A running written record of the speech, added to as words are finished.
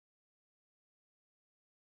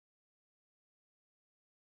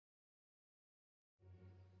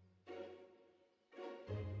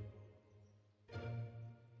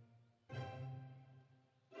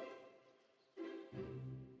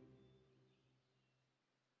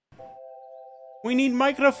We need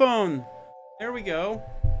microphone. There we go.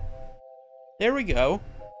 There we go.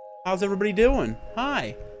 How's everybody doing?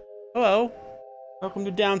 Hi. Hello. Welcome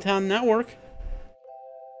to Downtown Network.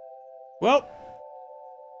 Well,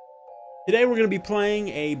 today we're going to be playing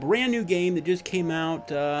a brand new game that just came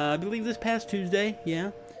out, I believe this past Tuesday. Yeah.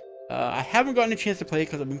 I haven't gotten a chance to play it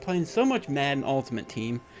because I've been playing so much Madden Ultimate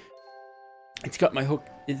Team. It's got my hook.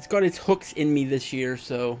 It's got its hooks in me this year,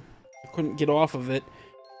 so I couldn't get off of it.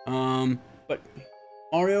 But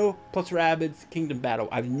Mario plus Rabbids Kingdom Battle.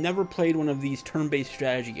 I've never played one of these turn-based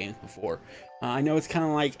strategy games before. I know it's kind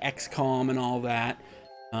of like XCOM and all that.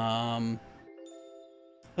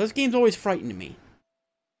 Those games always frightened me.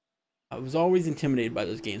 I was always intimidated by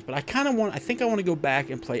those games, but I think I want to go back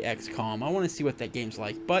and play XCOM. I want to see what that game's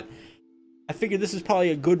like, but I figured this is probably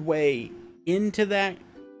a good way into that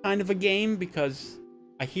kind of a game because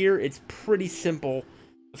I hear it's pretty simple,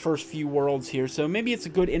 the first few worlds here, so maybe it's a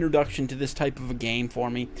good introduction to this type of a game for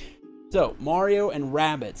me. So, Mario and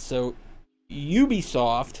Rabbids. So,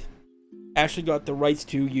 Ubisoft actually got the rights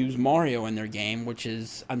to use Mario in their game, which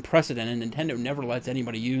is unprecedented. Nintendo never lets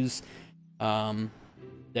anybody use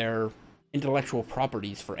their intellectual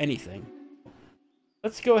properties for anything.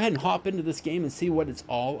 Let's go ahead and hop into this game and see what it's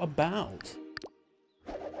all about.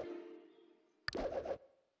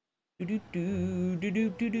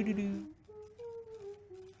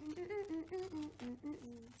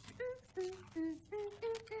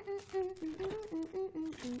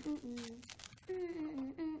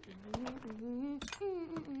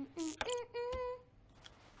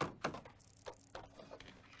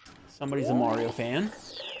 Somebody's a Mario fan.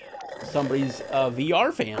 Somebody's a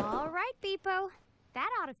VR fan. All right, Beepo. That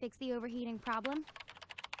ought to fix the overheating problem.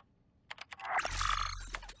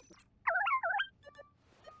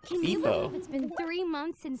 Can you believe it's been 3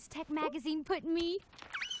 months since Tech Magazine put me...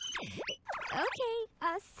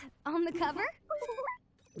 us on the cover?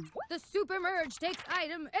 The Super Merge takes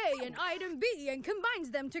item A and item B and combines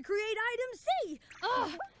them to create item C.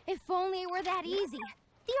 Ugh, if only it were that easy.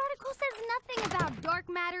 The article says nothing about dark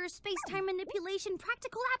matter, space-time manipulation,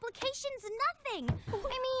 practical applications, nothing. I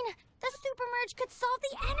mean, the Super Merge could solve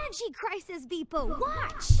the energy crisis, Beepo.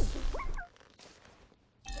 Watch!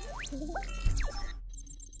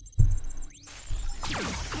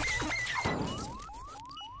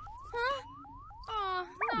 Huh? Oh,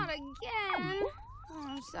 not again.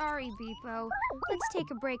 Oh, sorry, Beepo. Let's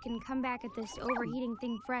take a break and come back at this overheating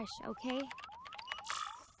thing fresh, okay?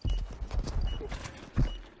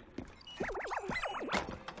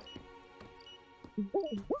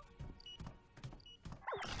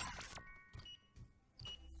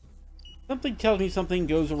 Something tells me something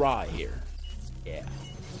goes awry here. Yeah.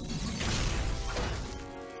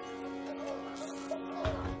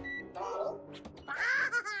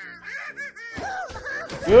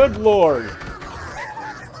 Good Lord.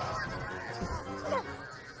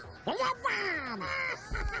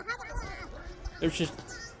 There's just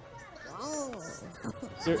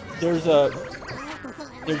there's a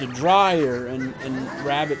dryer and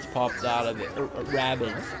rabbits popped out of it. Or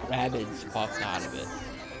rabbids popped out of it.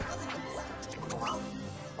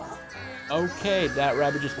 Okay, that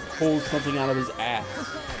rabbit just pulled something out of his ass.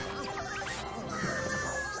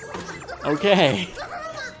 Okay.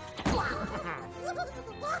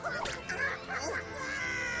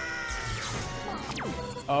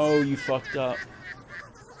 Oh, you fucked up.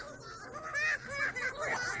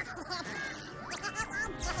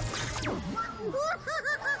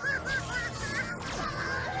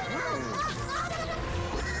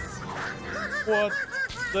 What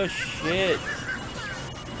the shit?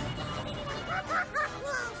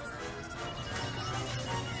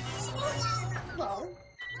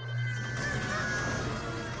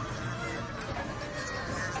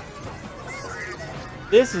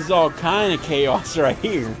 This is all kind of chaos right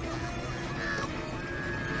here.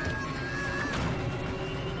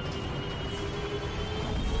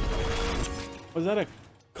 Was that a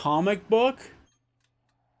comic book?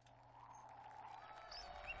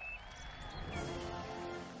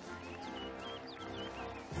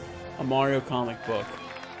 A Mario comic book.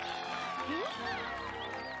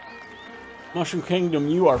 Mushroom Kingdom,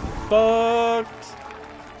 you are fucked.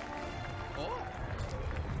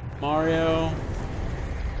 Mario,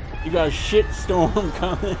 you got a shit storm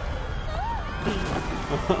coming.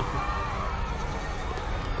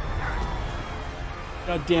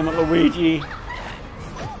 God damn it, Luigi.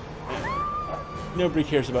 Nobody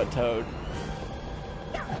cares about Toad.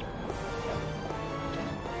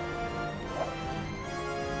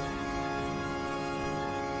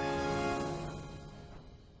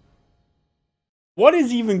 What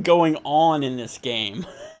is even going on in this game?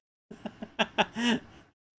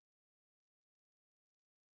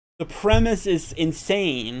 The premise is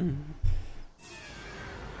insane.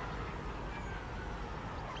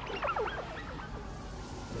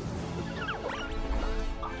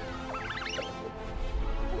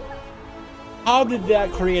 How did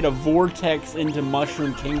that create a vortex into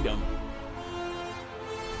Mushroom Kingdom?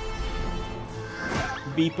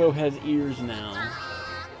 Beepo has ears now.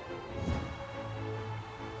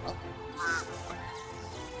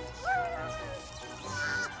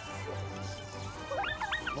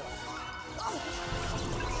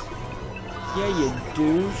 Yeah, you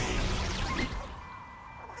douche.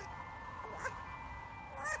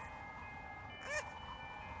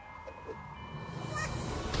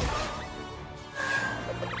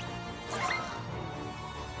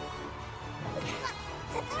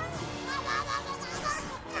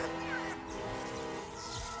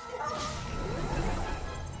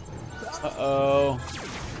 Uh-oh.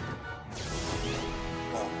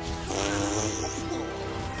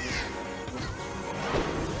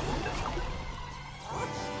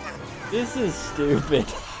 This is stupid.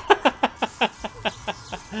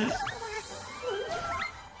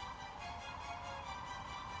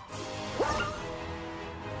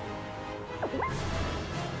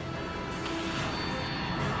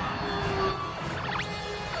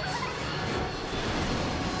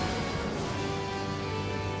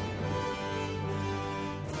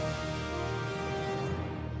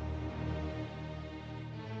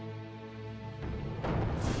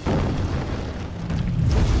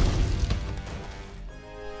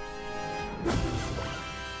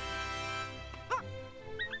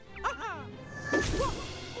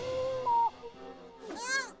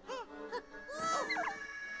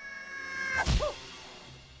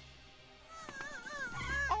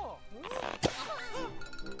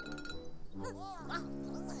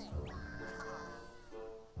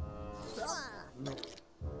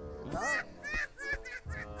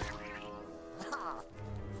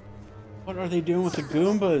 What are they doing with the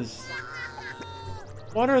Goombas?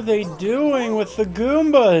 What are they doing with the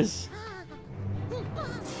Goombas?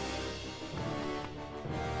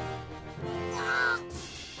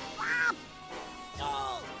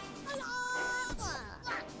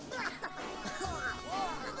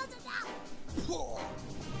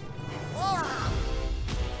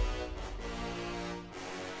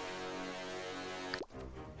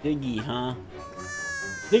 Diggy, huh?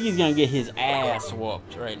 Diggy's gonna get his ass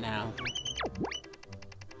whooped right now.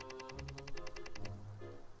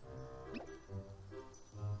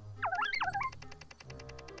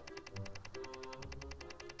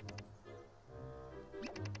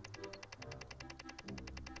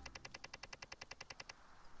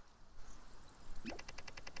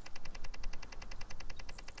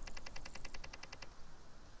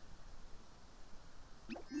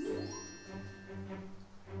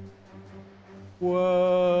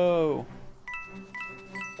 Whoa.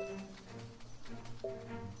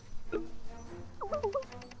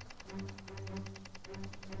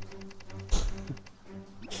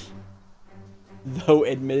 Though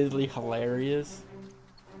admittedly hilarious.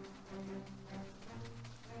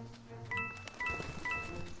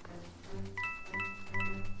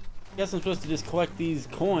 Guess I'm supposed to just collect these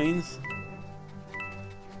coins.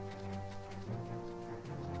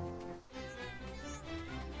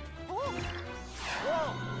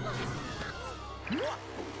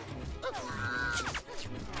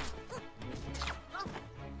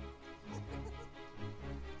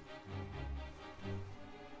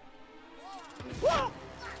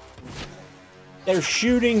 They're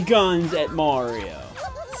shooting guns at Mario.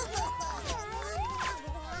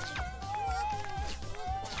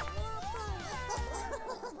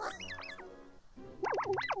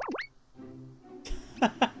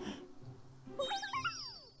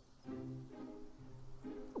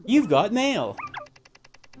 You've got mail.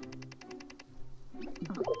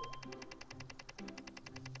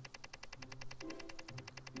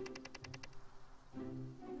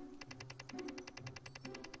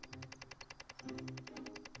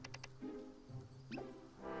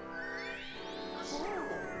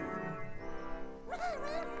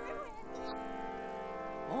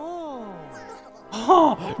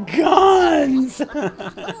 Oh, guns!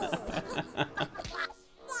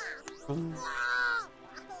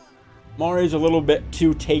 Mario's a little bit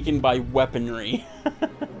too taken by weaponry.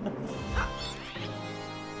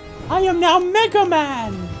 I am now Mega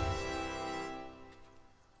Man!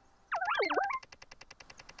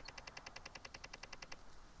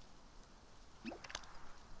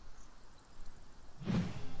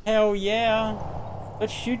 Hell yeah!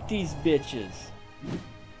 Let's shoot these bitches.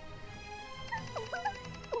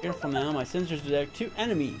 Careful now, my sensors detect 2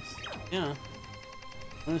 enemies. Yeah.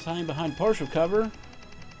 One is hiding behind partial cover.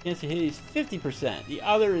 Chance to hit is 50%. The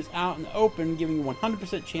other is out in the open, giving you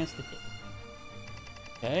 100% chance to hit.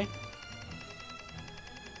 Okay.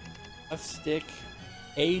 Left stick.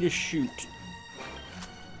 A to shoot.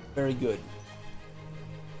 Very good.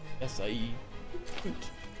 Yes, I shoot.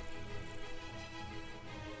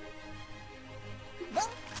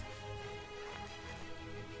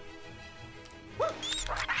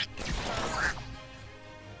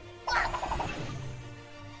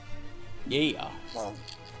 Yeah.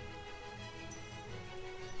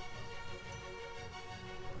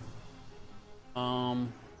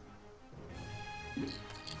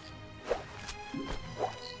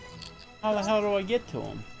 How the hell do I get to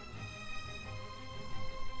him?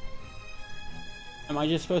 Am I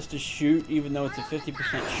just supposed to shoot even though it's a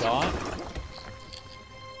 50% shot?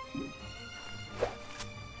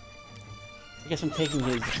 I guess I'm taking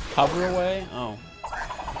his cover away? Oh.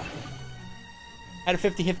 Had a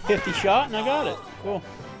 50-50 shot and I got it. Cool.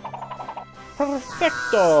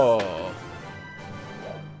 Perfecto!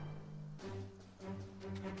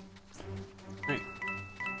 Alright.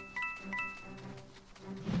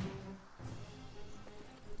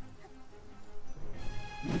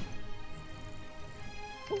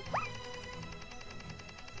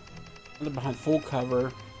 Another behind full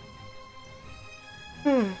cover.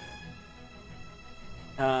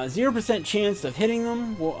 0% chance of hitting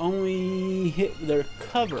them. Will only hit their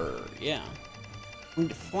cover. Yeah. When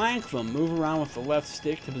to flank them, move around with the left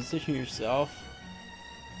stick to position yourself.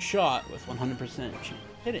 Shot with 100% chance of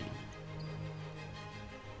hitting.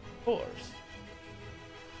 Of course.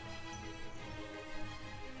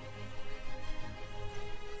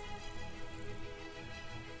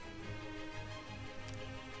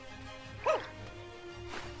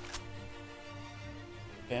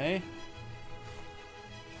 Okay.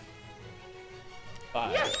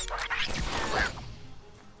 5.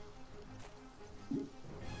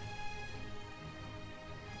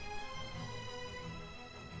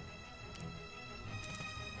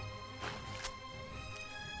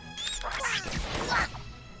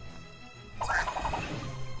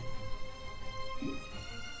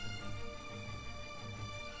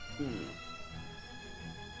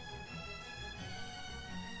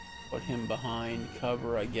 Put him behind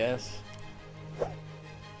cover, I guess.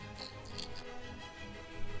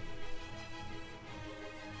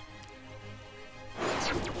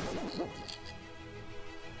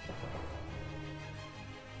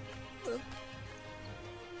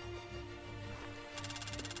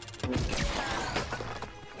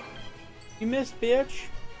 You missed, bitch.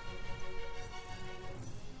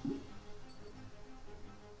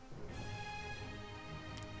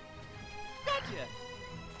 Gotcha.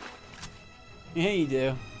 Yeah, you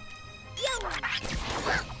do.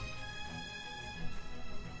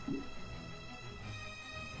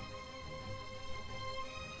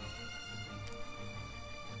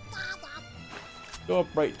 Go up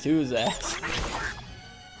right to his ass.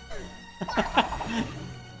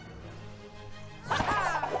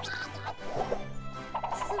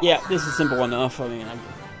 Yeah, this is simple enough. I mean,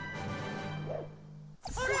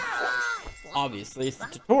 obviously it's the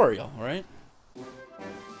tutorial, right?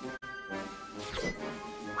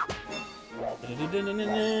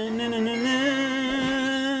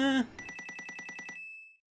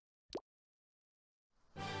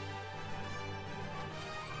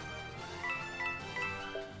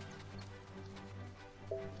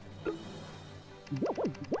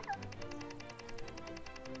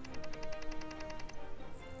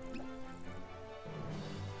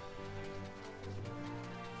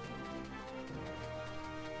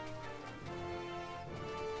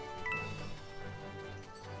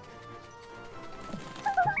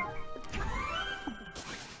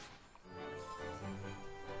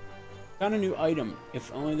 Found a new item.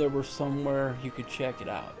 If only there were somewhere you could check it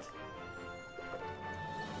out.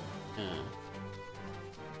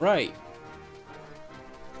 Right.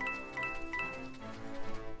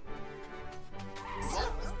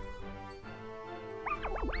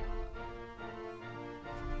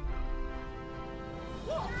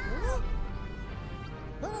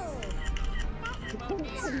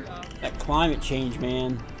 That climate change,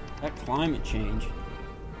 man. That climate change.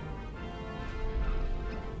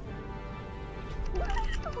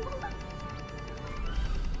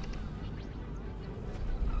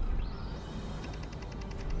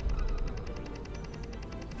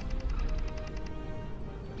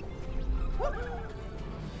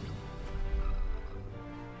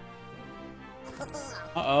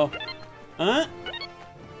 Uh-oh. Huh?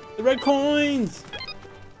 The red coins!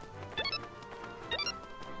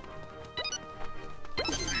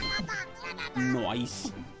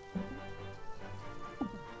 Nice.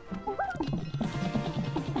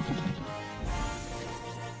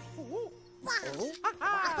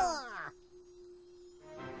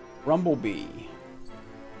 Rumblebee.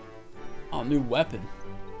 Oh, new weapon.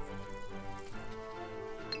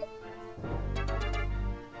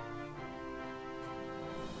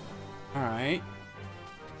 Alright.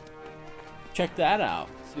 Check that out.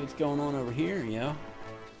 See what's going on over here, yo.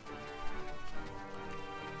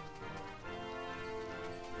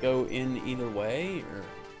 Go in either way, or...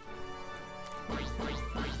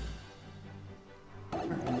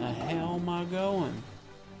 Where in the hell am I going?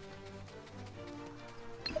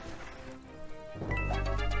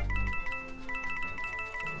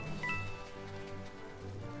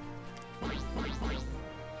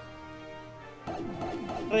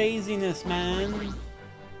 Craziness, man.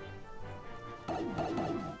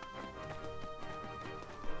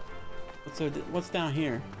 What's down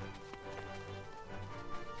here?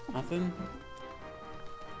 Nothing?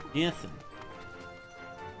 Nothing.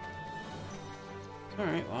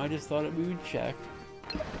 Alright, well I just thought we would check.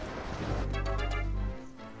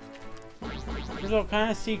 There's all kind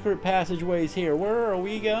of secret passageways here. Where are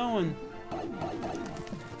we going?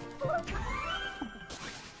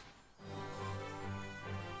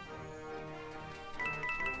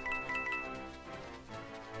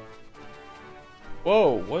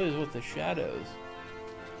 Whoa, what is with the shadows?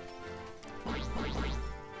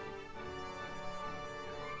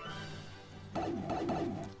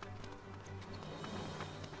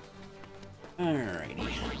 Alrighty.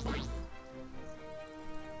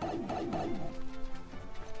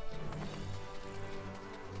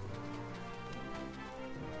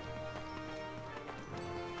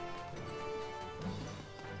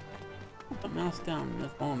 Something else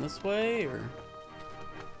down this way, or?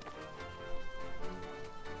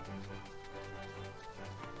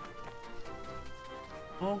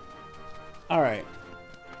 Oh, all right.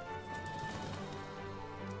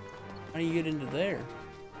 How do you get into there?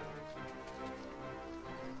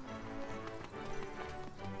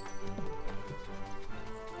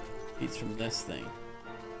 It's from this thing.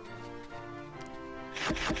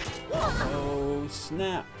 Oh,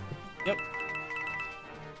 snap. Yep.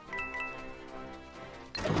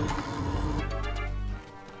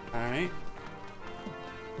 All right.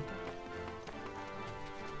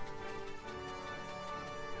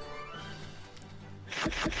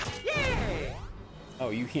 Oh,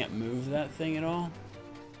 you can't move that thing at all?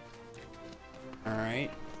 Alright.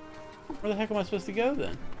 Where the heck am I supposed to go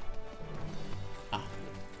then? Ah.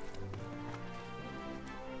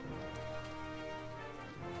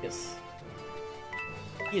 Yes.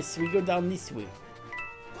 Yes, we go down this way.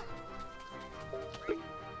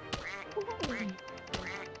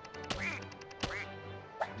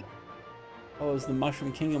 Oh, it's the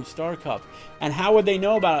Mushroom Kingdom Star Cup. And how would they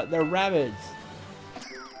know about it? They're Rabbids.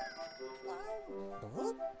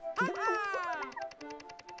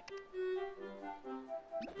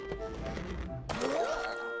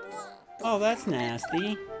 Oh, that's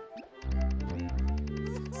nasty.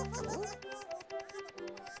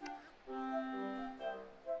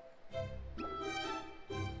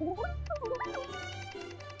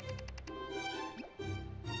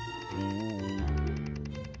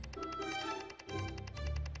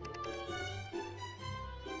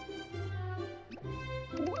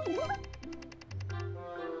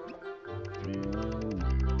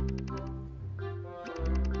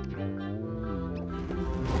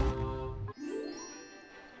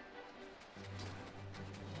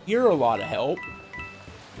 You're a lot of help.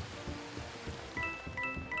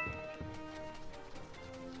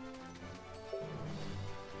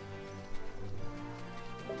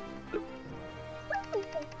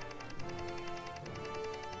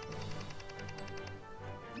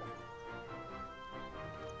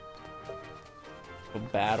 A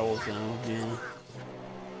battle zone, yeah.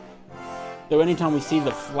 So anytime we see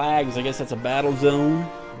the flags, I guess that's a battle zone.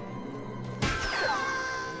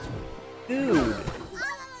 Dude.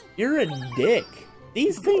 You're a dick.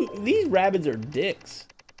 These Rabbids are dicks.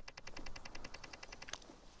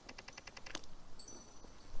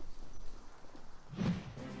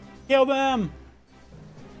 Kill them!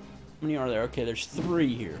 How many are there? Okay, there's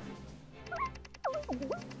 3 here.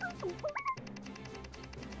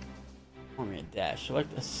 Form a dash.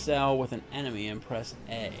 Select a cell with an enemy and press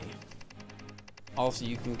A. Also,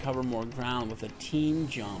 you can cover more ground with a team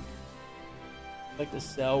jump. Select a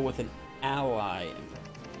cell with an ally.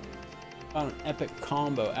 Found an epic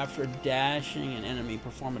combo. After dashing an enemy,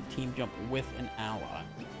 perform a team jump with an ally.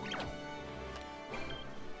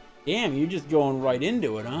 Damn, you're just going right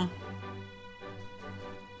into it, huh?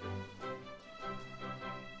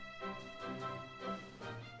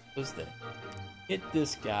 What's that? Hit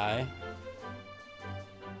this guy.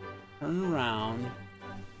 Turn around.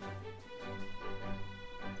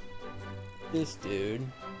 This dude.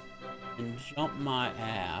 and jump my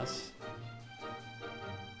ass.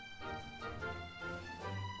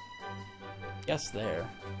 Guess there.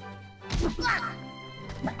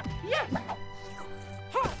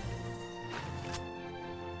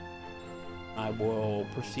 I will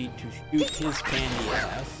proceed to shoot his candy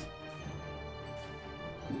ass.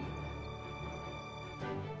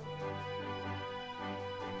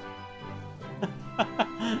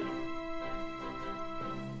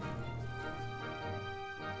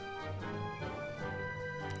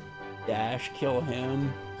 Dash, kill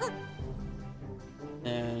him.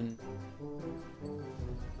 And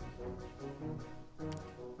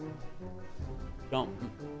jump.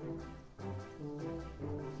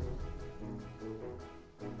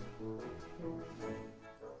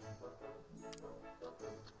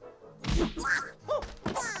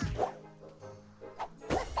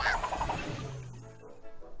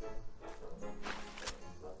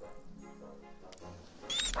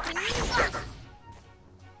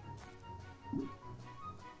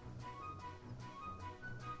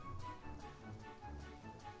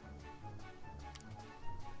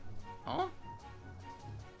 Huh?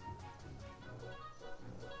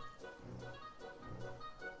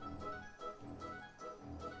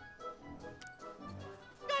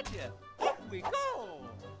 Gotcha! Here we go!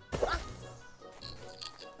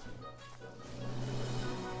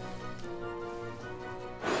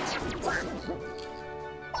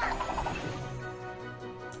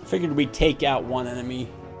 Figured we'd take out one enemy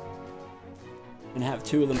and have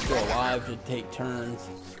two of them still alive to take turns.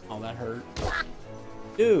 Oh, that hurt.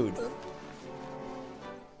 Dude.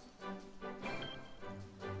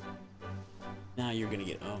 Now you're gonna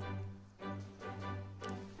get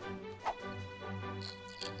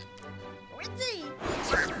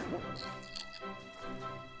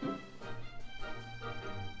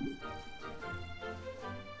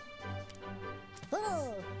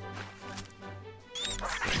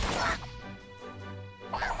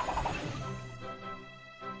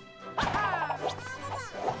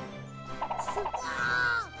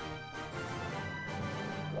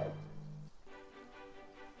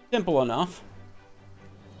simple enough.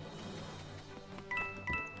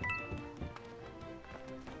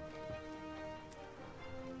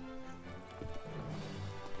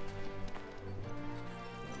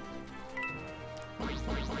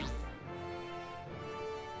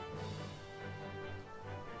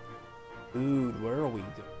 Dude, where are we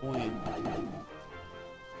going?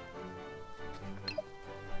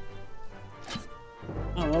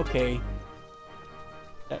 Oh, okay.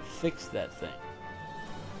 That fixed that thing.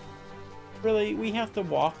 Really? We have to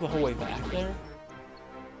walk the whole way back there?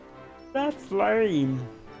 That's lame.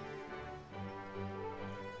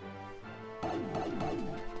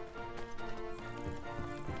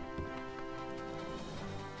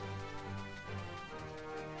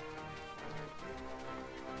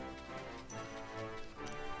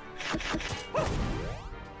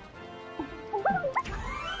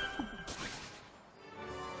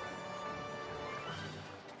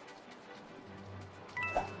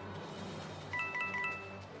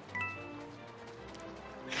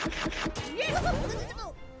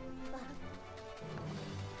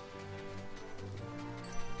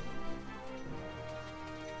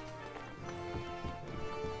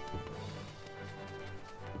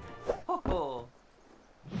 Ho-ho!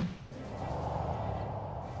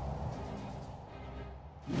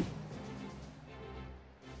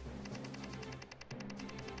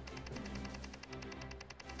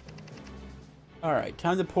 Alright,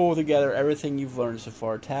 time to pull together everything you've learned so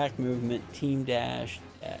far. Attack, movement, team dash,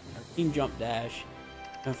 or team jump dash.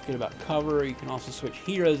 Don't forget about cover. You can also switch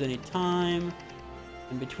heroes anytime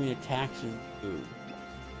in between attacks and food.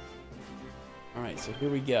 Alright, so here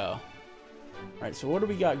we go. Alright, so what do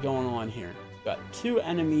we got going on here? We've got two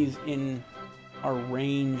enemies in our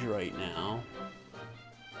range right now.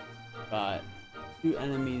 Got two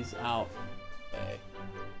enemies out. Okay.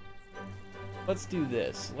 Let's do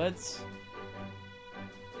this. Let's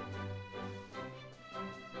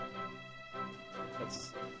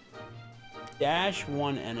dash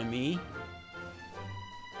one enemy.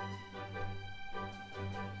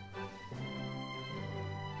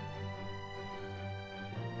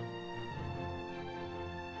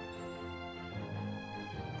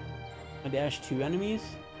 I dash two enemies?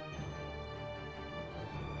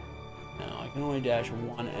 No, I can only dash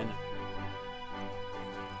one enemy.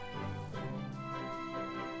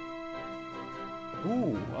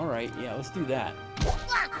 Ooh, alright, yeah, let's do that.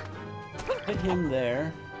 Hit him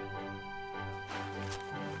there.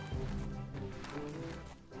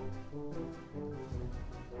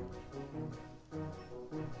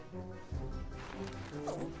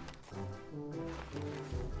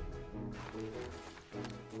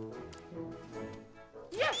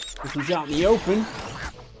 If he's out in the open,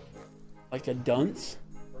 like a dunce.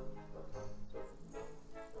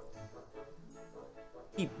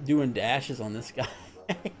 Keep doing dashes on this guy.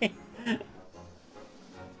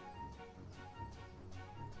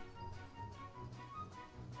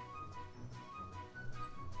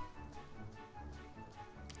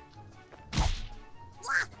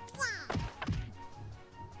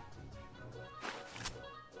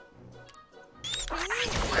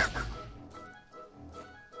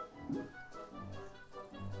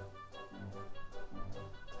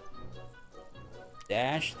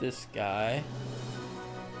 Dash this guy.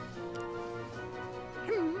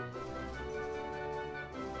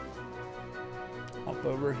 Hop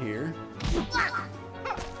over here.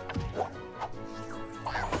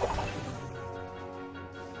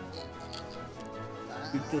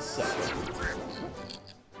 Shoot this up.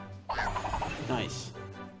 Nice.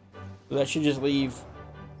 So that should just leave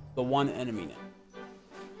the one enemy now.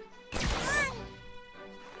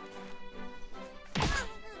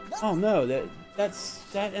 Oh no, that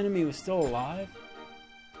enemy was still alive?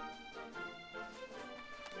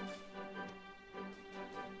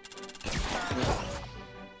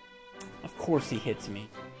 Of course he hits me.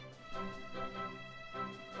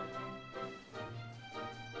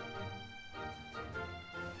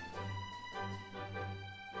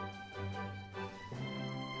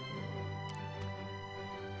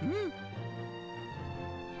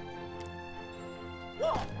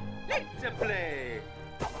 Let's play.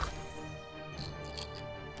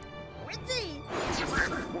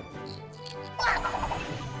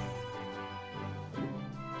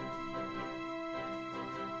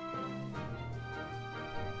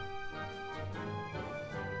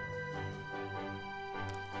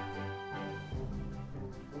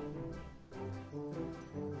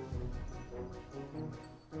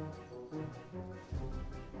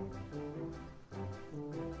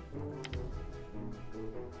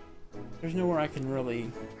 There's nowhere I can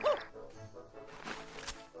really...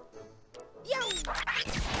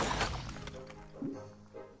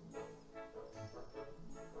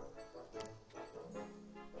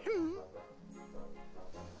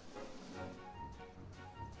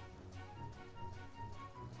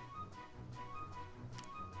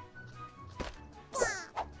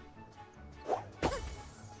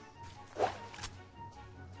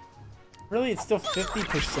 Really? It's still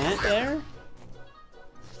 50% there?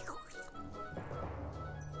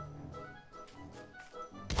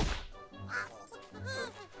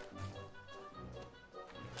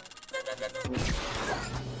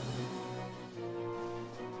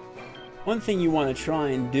 One thing you want to try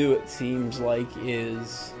and do, it seems like,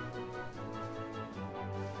 is...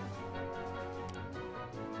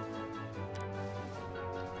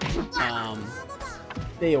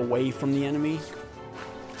 stay away from the enemy.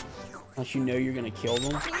 Unless you know you're going to kill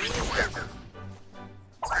them.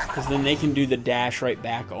 Because then they can do the dash right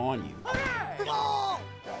back on you.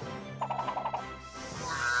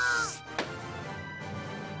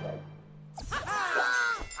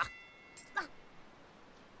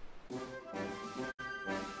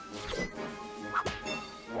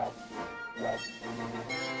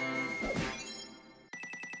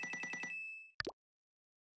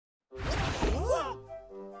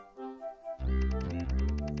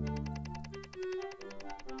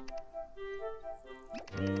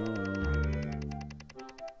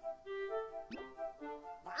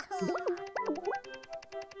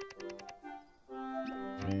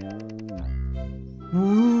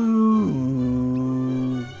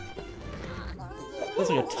 Ooh. That's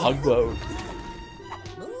like a tugboat.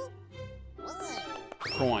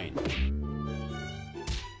 Coin.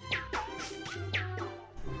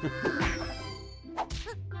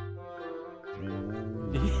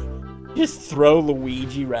 Just throw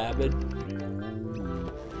Luigi Rabbid.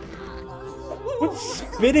 What's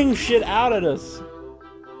spitting shit out at us?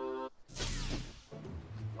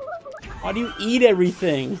 Why do you eat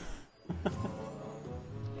everything?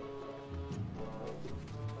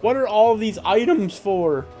 What are all these items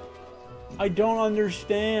for? I don't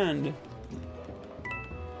understand.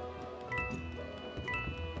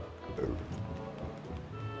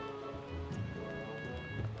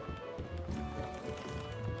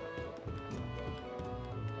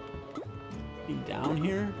 Down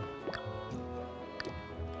here?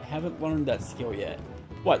 I haven't learned that skill yet.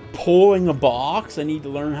 What, pulling a box? I need to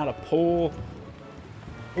learn how to pull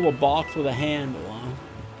a box with a handle, huh?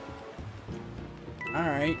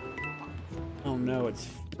 Alright. Oh no, it's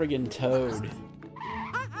friggin' Toad.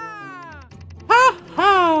 Ha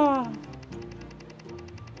ha!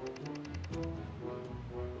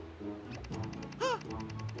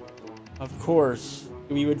 Of course,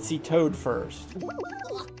 we would see Toad first.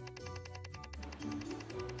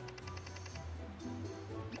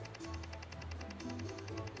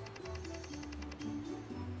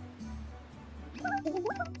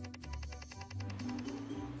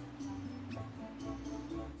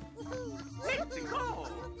 Let's go!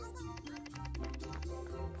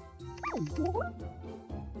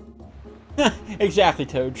 Exactly,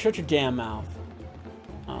 Toad. Shut your damn mouth.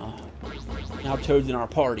 Now Toad's in our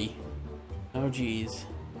party. Oh, jeez.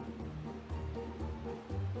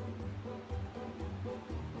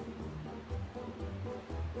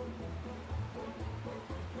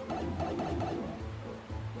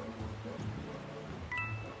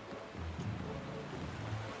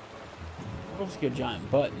 Let's get a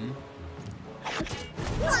giant button.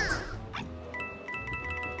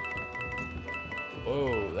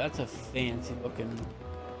 Whoa, that's a fancy looking...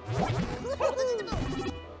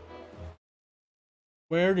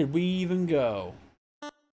 Where did we even go?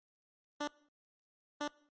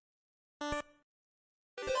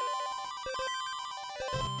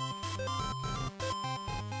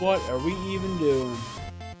 What are we even doing?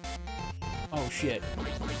 Oh shit. We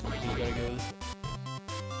gotta go this way.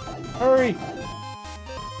 Hurry!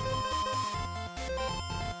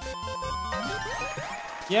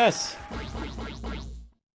 Yes!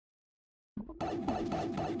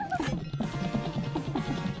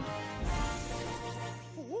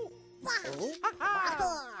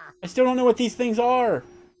 I still don't know what these things are.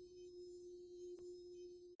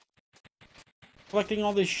 Collecting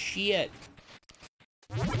all this shit.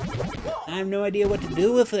 I have no idea what to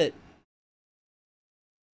do with it.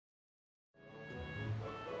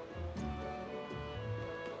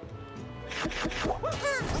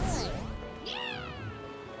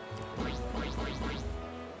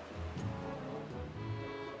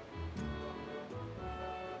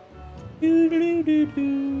 Do do do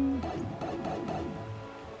do.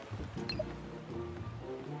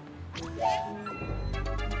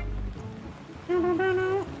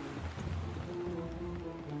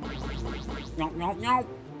 Nyop, nyop, nyop.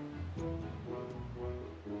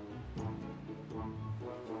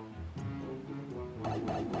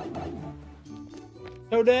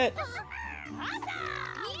 Toadette!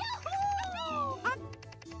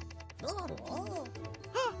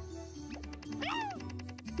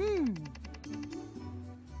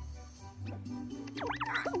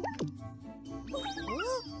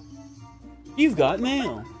 You've got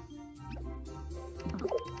mail.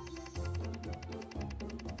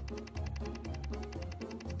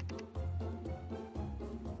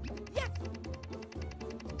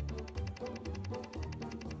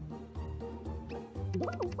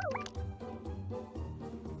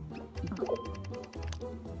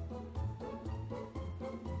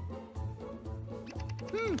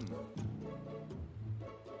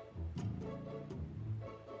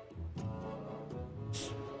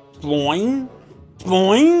 Boing,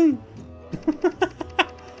 boing.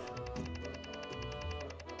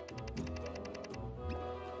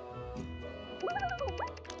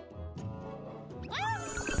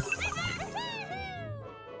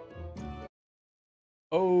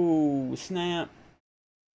 Oh, snap.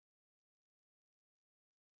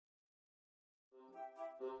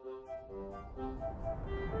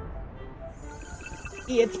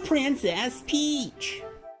 It's Princess Peach.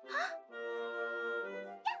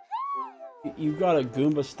 You've got a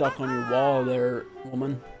Goomba stuck on your wall there,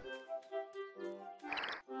 woman.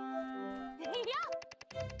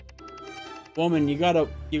 Woman, you got a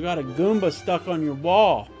Goomba stuck on your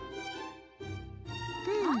wall.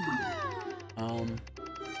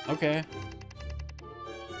 Okay.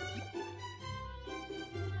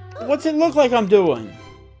 What's it look like I'm doing?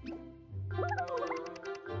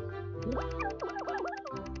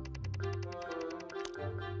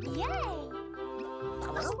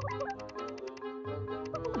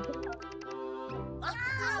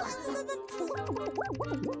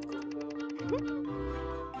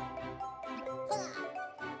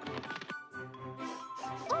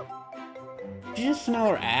 Did you just smell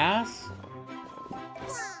her ass?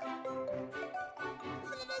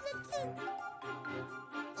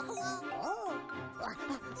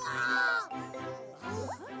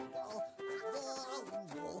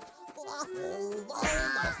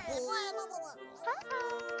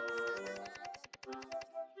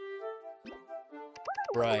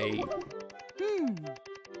 Right.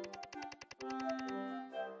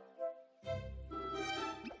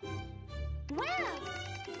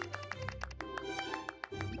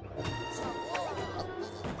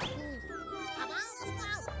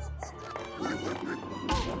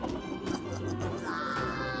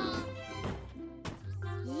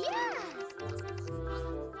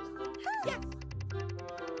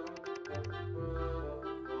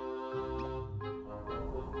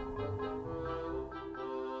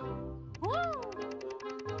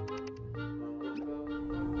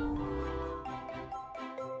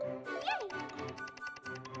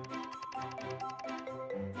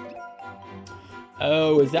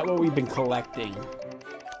 Oh, is that what we've been collecting?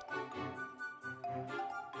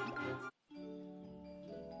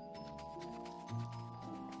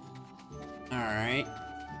 Alright.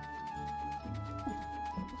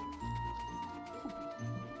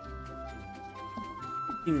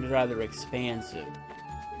 Seems rather expansive.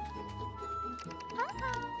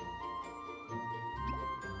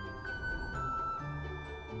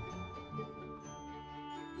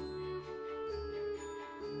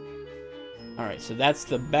 Alright, so that's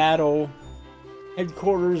the battle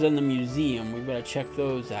headquarters and the museum. We've got to check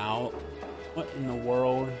those out. What in the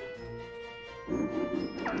world?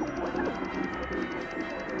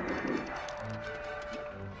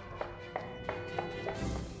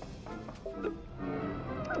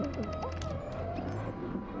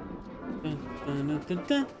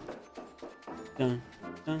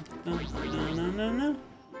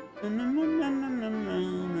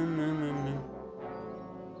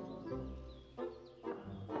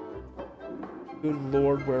 Good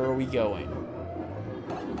Lord, where are we going?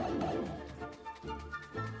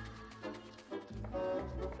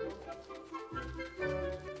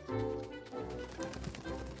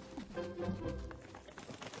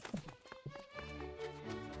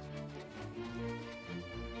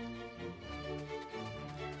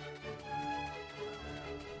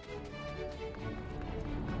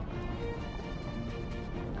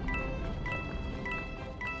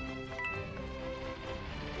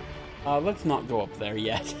 Let's not go up there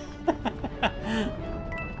yet.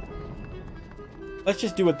 Let's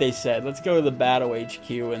just do what they said. Let's go to the Battle HQ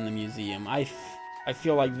and the museum. I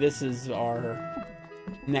feel like this is our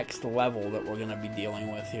next level that we're going to be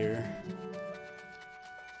dealing with here.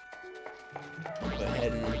 Go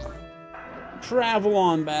ahead and travel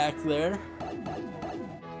on back there.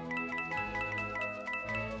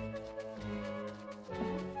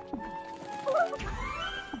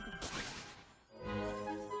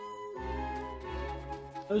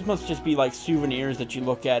 Those must just be like souvenirs that you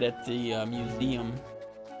look at the museum.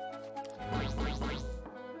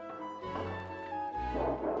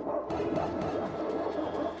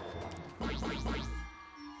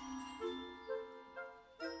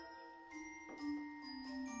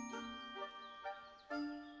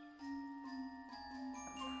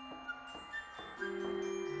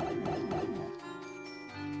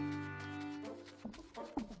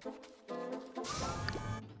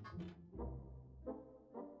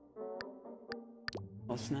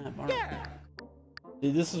 Oh snap, alright.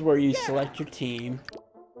 See, this is where you select your team.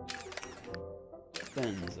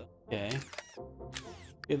 Spins, okay.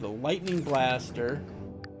 You have the lightning blaster.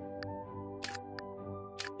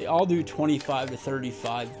 They all do 25 to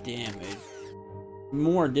 35 damage.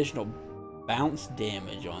 More additional bounce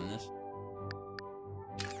damage on this.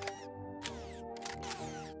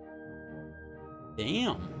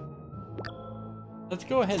 Damn. Let's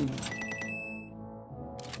go ahead and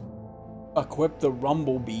equip the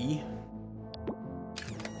Rumblebee.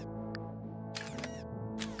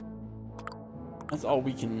 That's all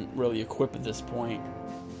we can really equip at this point.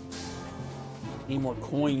 Need more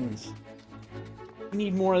coins. We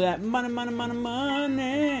need more of that money, money, money,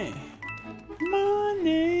 money.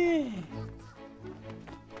 Money.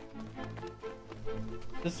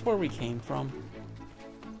 This is where we came from.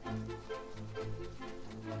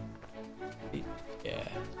 Yeah.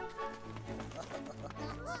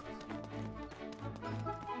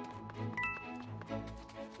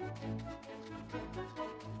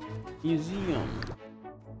 Museum.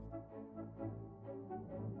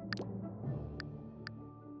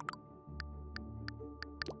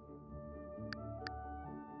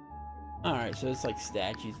 Alright, so it's like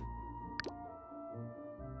statues.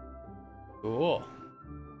 Cool.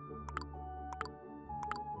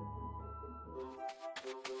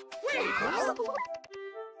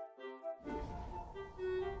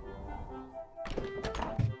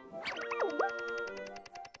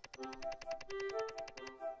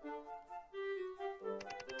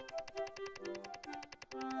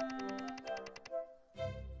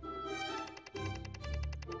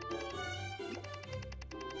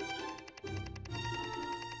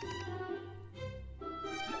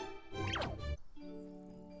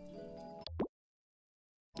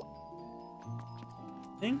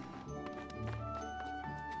 Thing?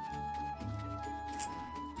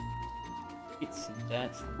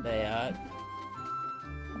 That's that.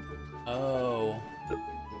 Oh.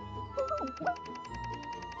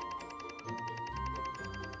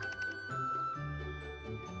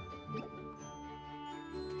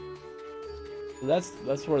 So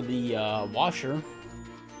that's where the washer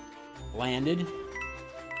landed.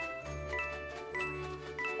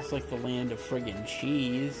 It's like the land of friggin'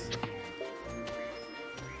 cheese.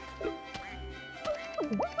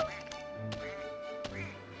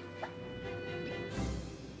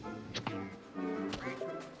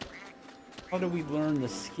 How do we learn the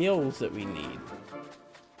skills that we need?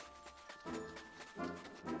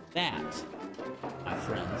 That, my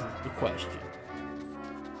friends, is the question.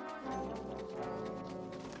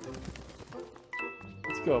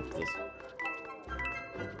 Let's go up this.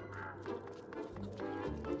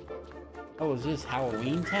 Oh, is this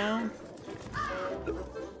Halloween Town?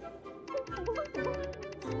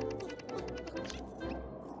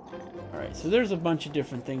 Alright, so there's a bunch of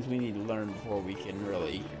different things we need to learn before we can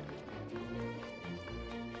really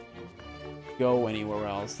go anywhere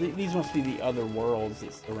else. These must be the other worlds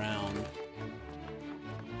that surround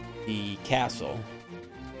the castle.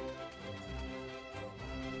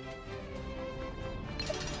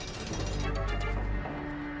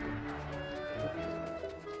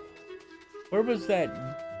 Where was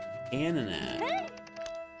that cannon at?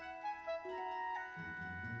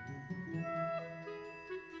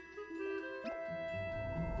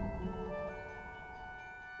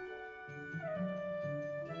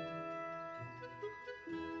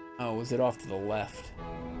 Oh, was it off to the left?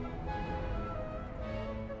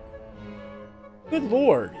 Good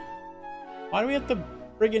lord. Why do we have to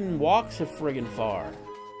friggin' walk so friggin' far?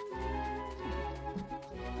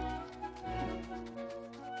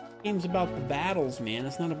 Game's about the battles, man.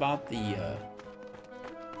 It's not about the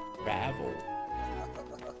travel.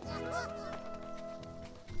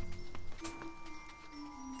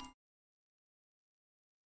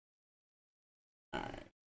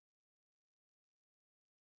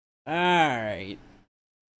 Alright.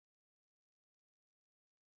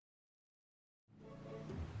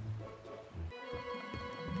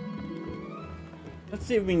 Let's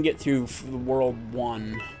see if we can get through the world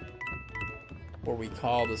 1 before we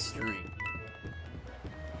call the stream.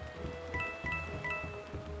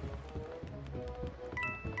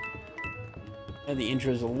 And the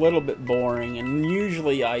intro is a little bit boring, and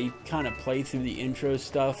usually I kind of play through the intro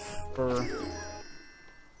stuff for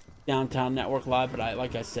Downtown Network Live, but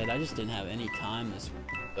like I said, I just didn't have any time this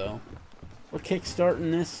week, so we're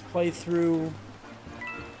kickstarting this playthrough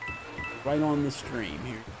right on the stream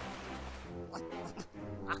here.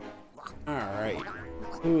 Alright,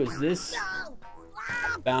 who is this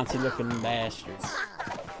bouncy looking bastard?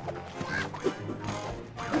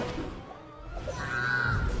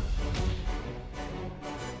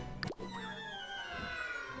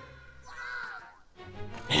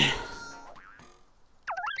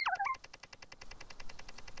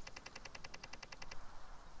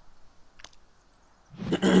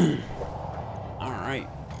 Alright.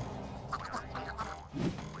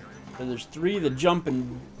 So there's 3 of the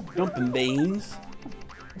jumping beans.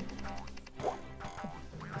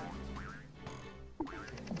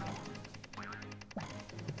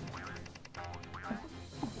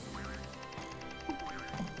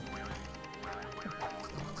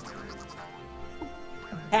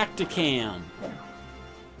 Tacticam.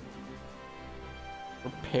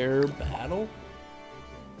 Prepare battle.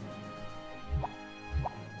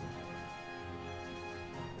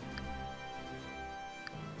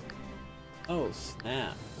 Oh,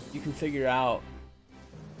 snap. You can figure out.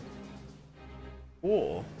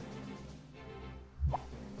 Cool.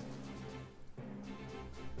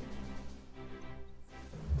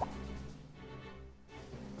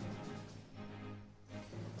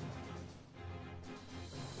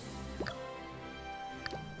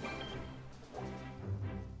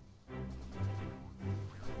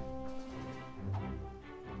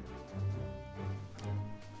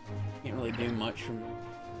 Can't really do much from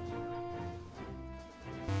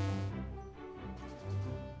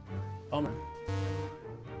bummer.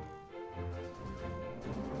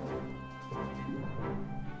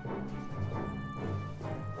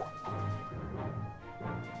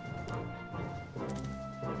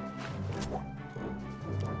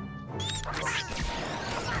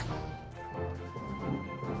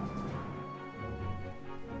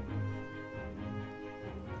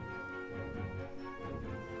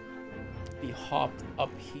 Be hopped up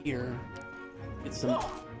here. Get some.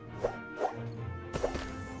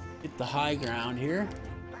 Get the high ground here.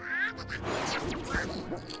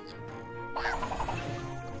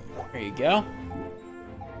 There you go.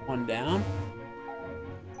 One down.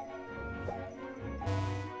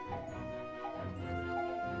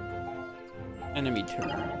 Enemy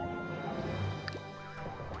turn.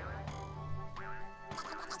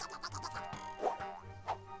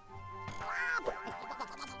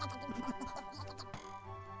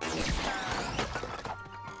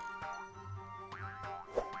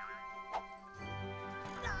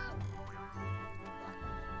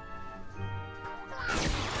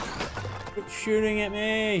 Quit shooting at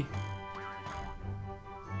me!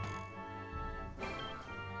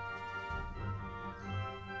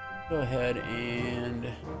 Go ahead and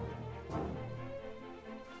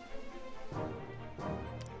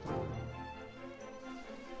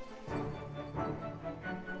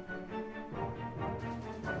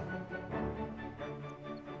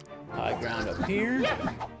high ground up here.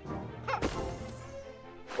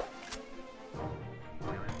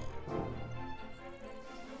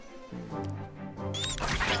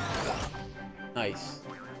 Nice.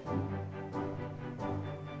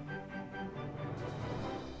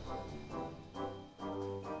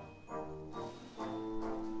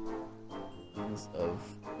 Of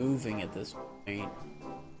moving at this point.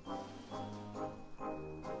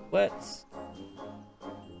 Let's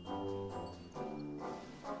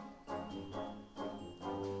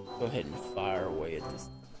go ahead and fire away at this.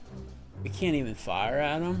 We can't even fire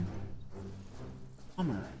at him.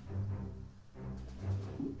 Bummer.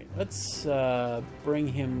 Okay, let's bring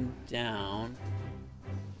him down.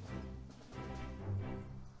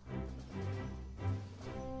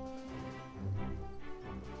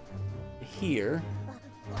 Here.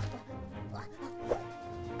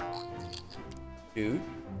 Dude.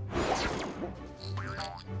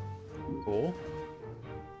 Cool.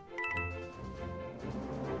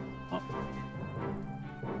 Oh.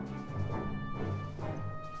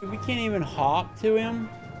 Dude, we can't even hop to him?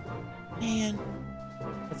 Man,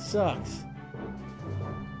 that sucks.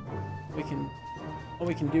 All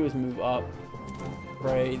we can do is move up.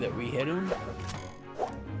 Pray that we hit him.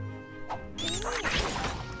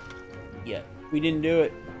 Yet. We didn't do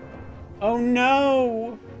it. Oh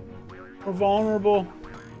no! We're vulnerable.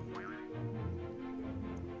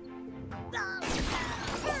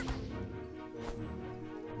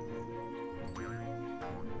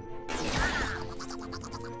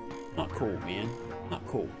 Not cool, man. Not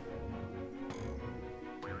cool.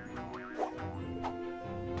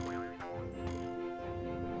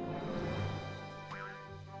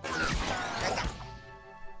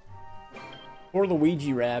 Poor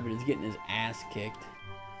Luigi Rabbit is getting his ass kicked.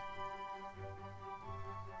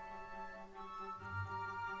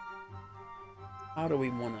 How do we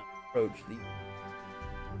want to approach these?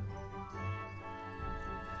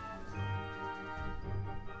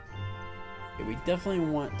 Okay, we definitely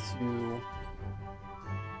want to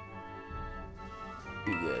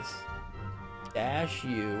do this. Dash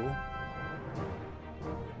you.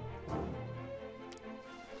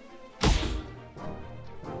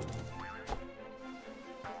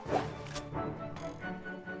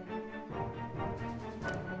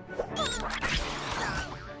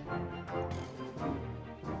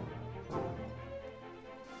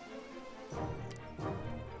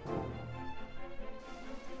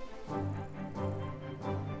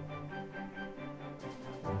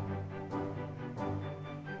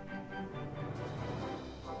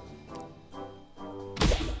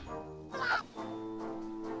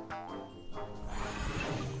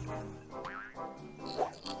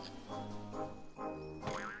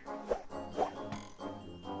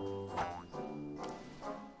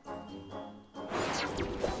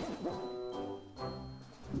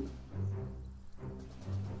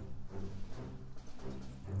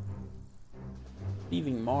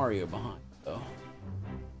 Leaving Mario behind, though.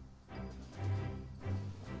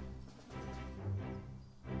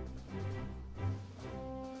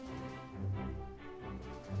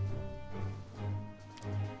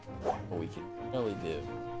 What we can really do.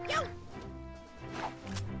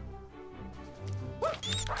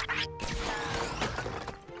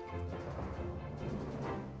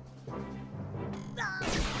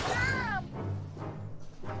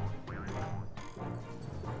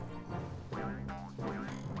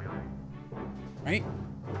 Right?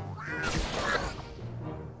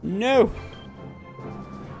 No!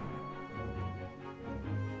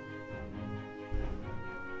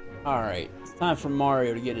 Alright, it's time for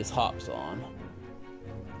Mario to get his hops on.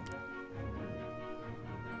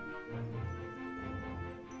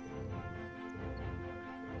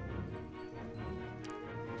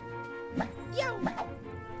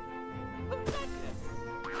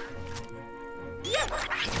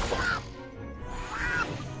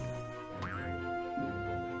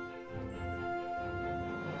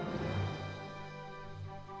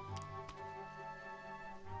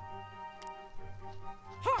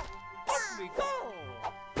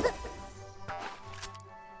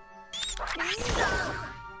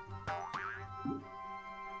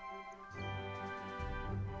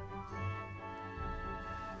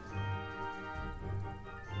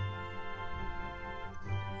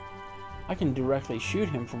 I can directly shoot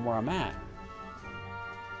him from where I'm at.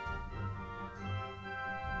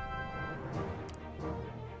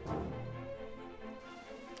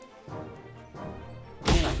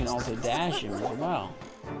 And I can also dash him as well.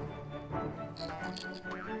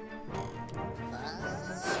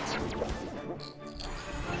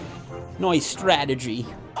 Nice strategy.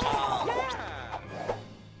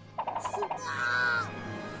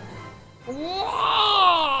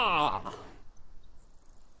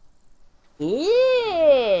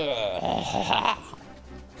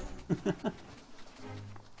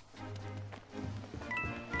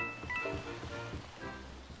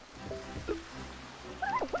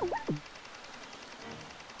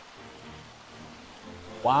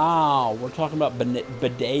 Wow, we're talking about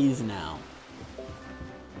bidets now.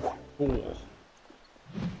 Cool.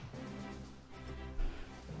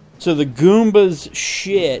 So the Goomba's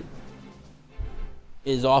shit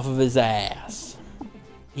is off of his ass.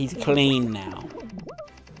 He's clean now.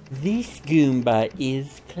 This Goomba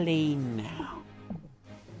is clean now.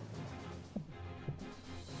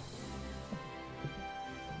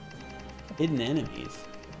 Hidden enemies.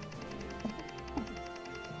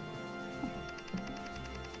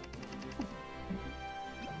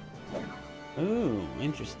 Ooh,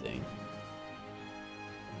 interesting.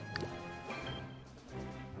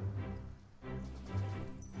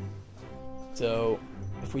 So,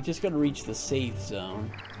 if we just gotta reach the safe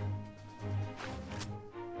zone.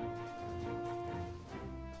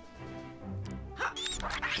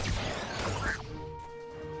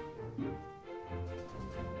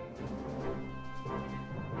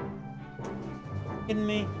 Kidding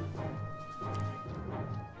me?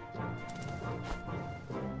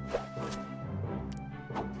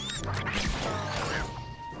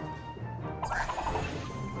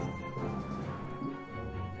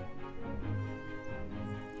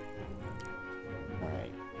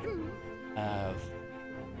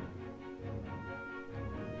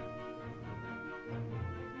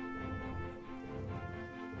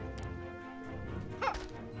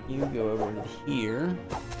 You go over to here.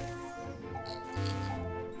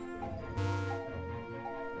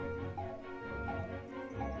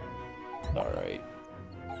 Alright.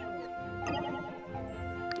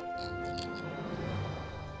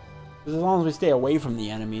 As long as we stay away from the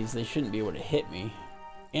enemies, they shouldn't be able to hit me.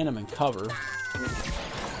 And I'm in cover.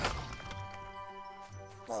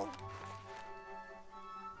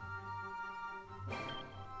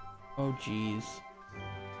 Oh, jeez.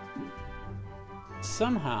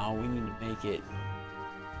 Somehow we need to make it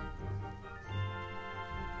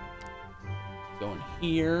go in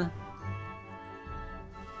here.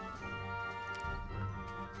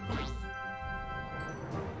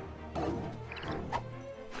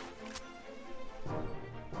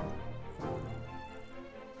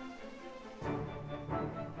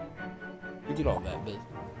 We did all that bit.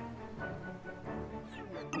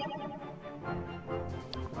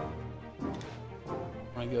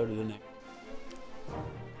 I go to the next.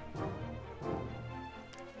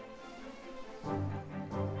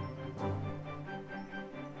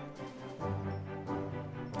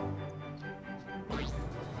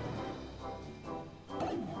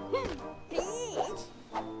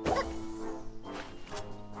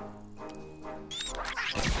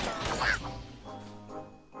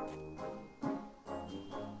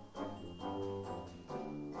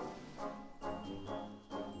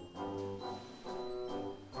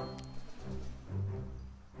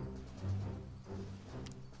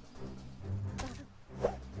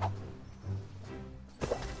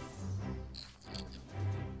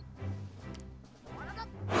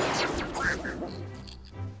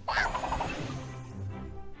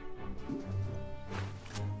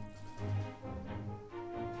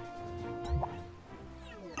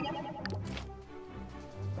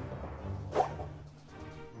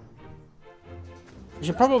 We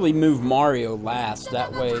should probably move Mario last,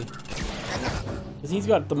 that way. Because he's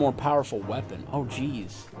got the more powerful weapon. Oh,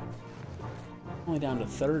 jeez. Only down to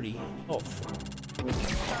 30 health.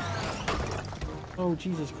 Oh,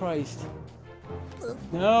 Jesus Christ.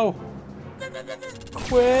 No!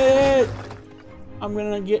 Quit! I'm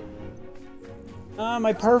gonna get... Ah,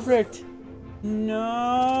 my perfect!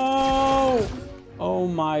 No! Oh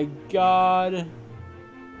my god.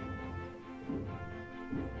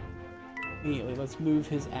 Immediately, let's move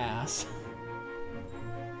his ass.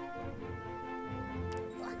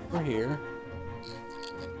 We're here.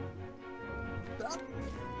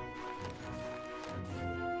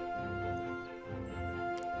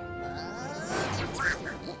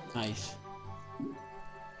 Nice.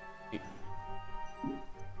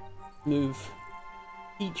 Move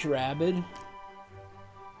each Rabbid.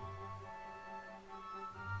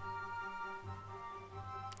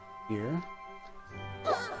 Here.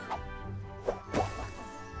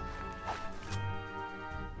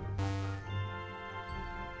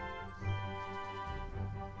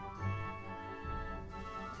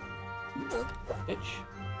 Bitch.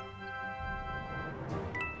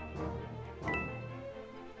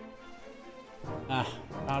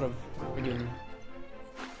 Out of friggin'.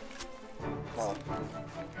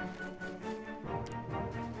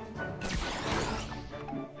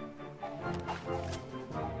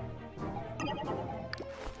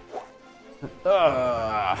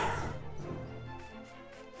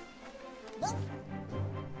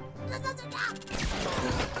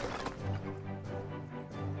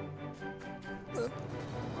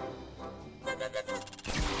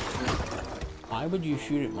 Why would you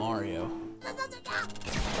shoot at Mario?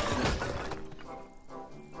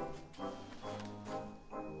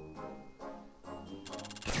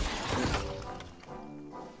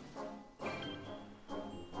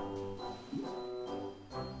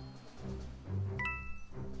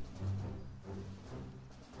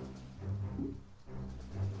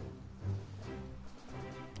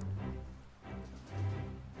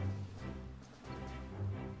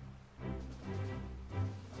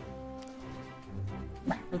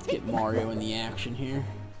 Let's get Mario in the action here.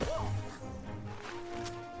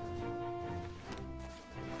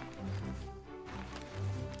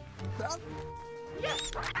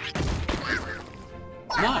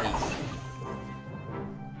 Nice.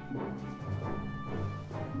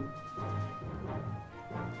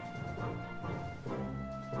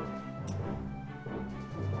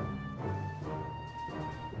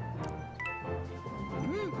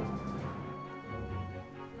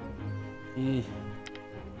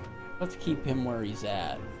 Let's keep him where he's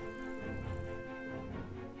at.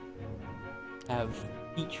 Have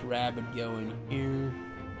each Rabbid go in here.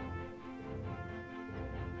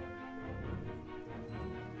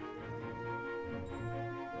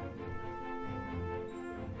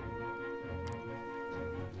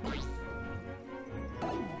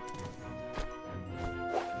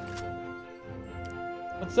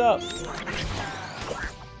 What's up?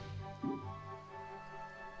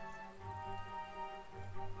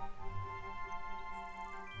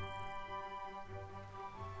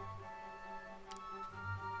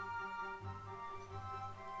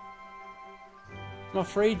 I'm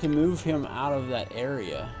afraid to move him out of that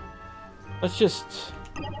area. Let's just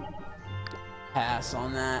pass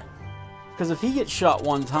on that. Because if he gets shot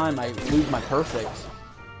one time, I lose my perfect.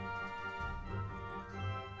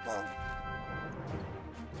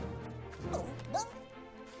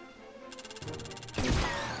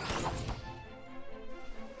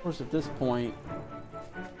 Of course, at this point...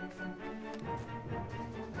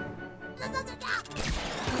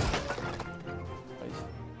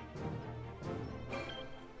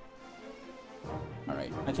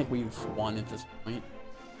 Alright, I think we've won at this point.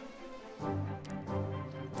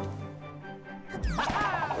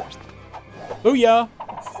 Booyah!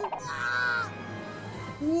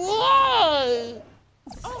 Whoa!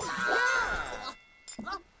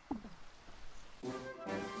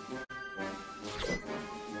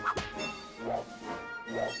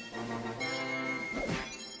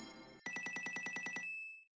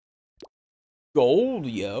 Gold,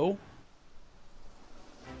 yo.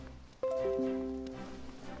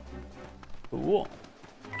 Cool.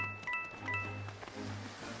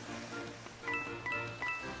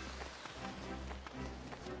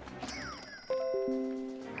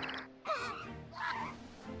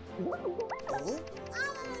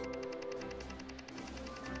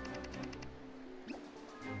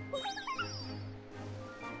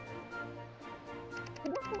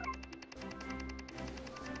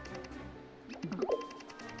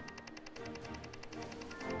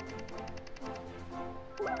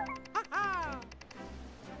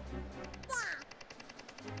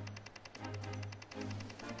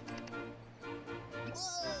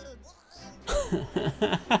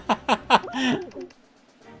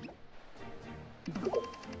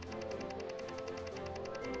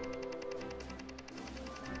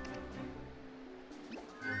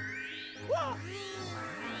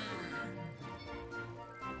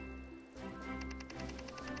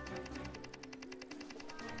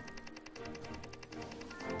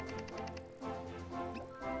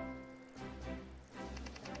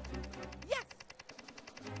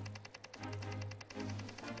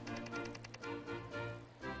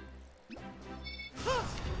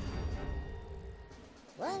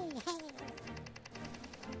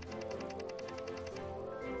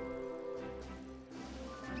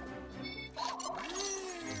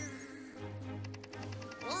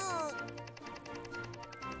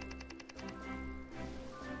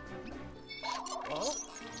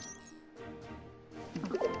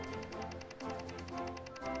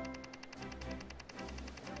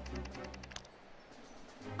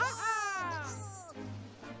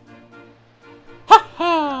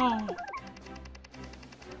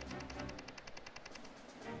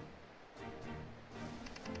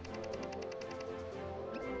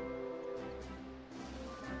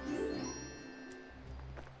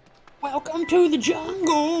 Welcome to the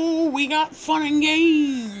jungle. We got fun and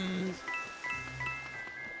games.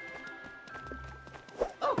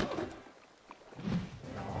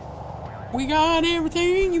 We got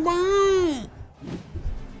everything you want.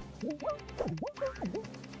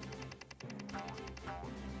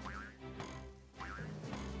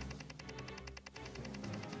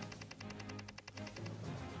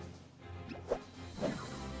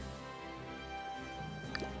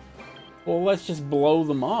 Well, let's just blow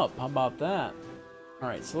them up. How about that?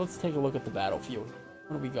 Alright, so let's take a look at the battlefield.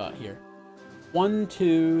 What do we got here? 1,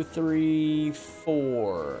 2, 3,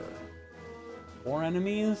 4. 4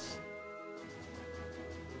 enemies?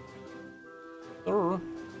 Alright,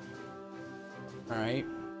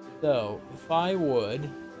 so if I would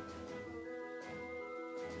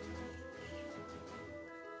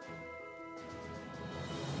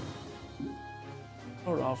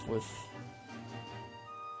start off with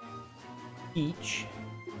each.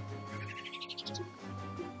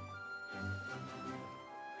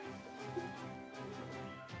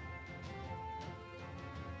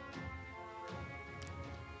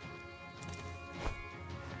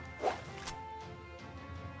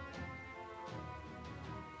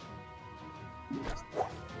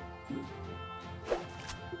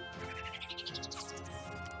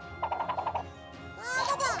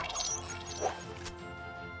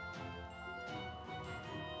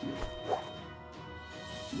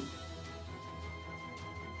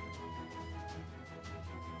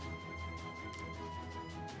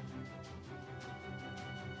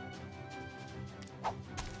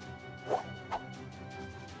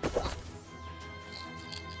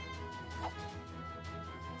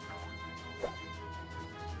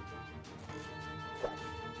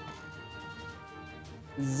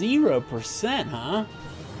 %, huh?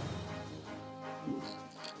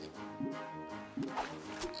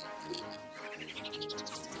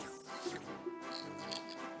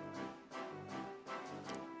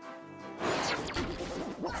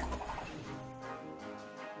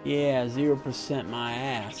 Yeah, 0% my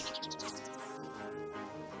ass.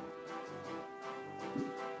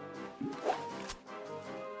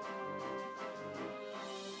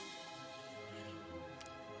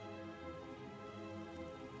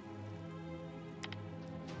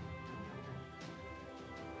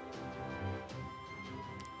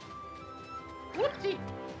 Whoopsie.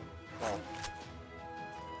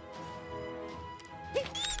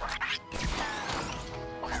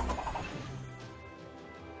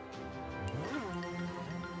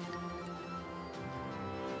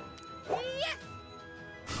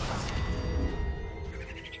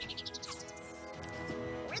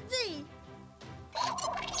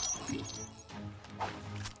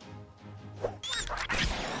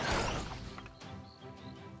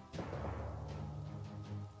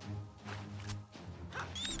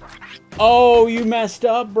 Oh, you messed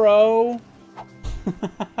up, bro.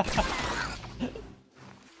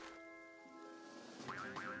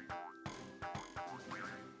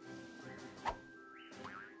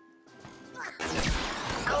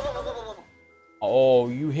 Oh,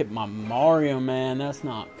 you hit my Mario, man. That's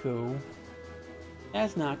not cool.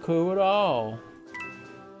 That's not cool at all.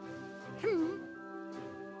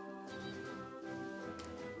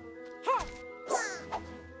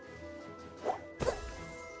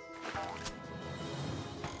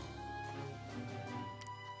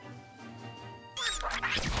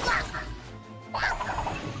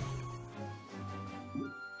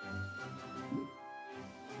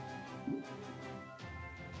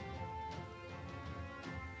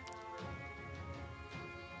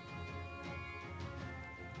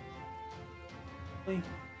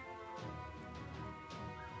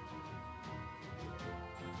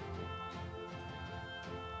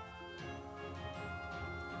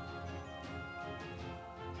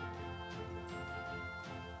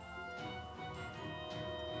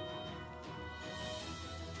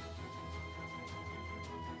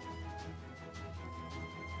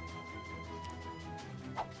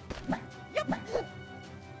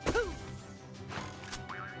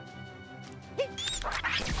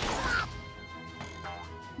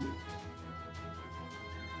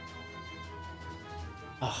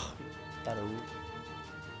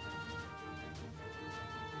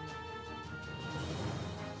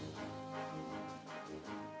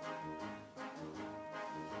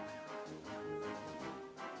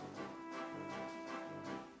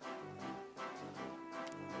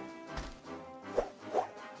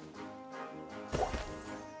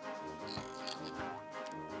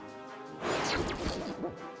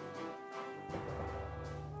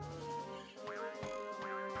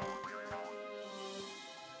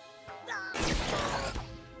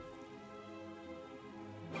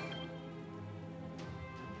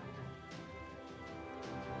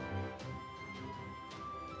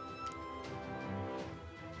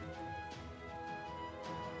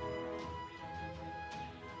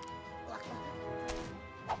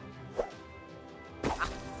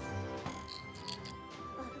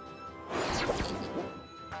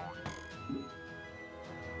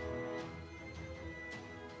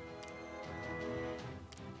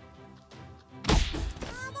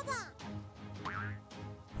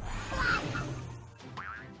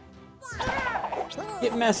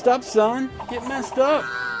 Get messed up, son. Get messed up.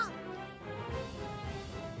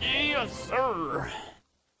 Yes, sir.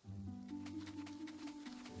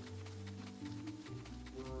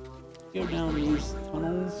 Go down these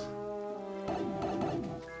tunnels.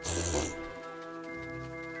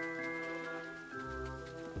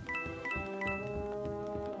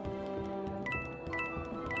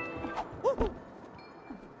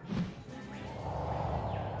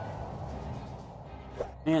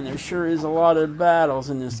 Man, there sure is a lot of battles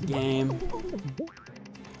in this game.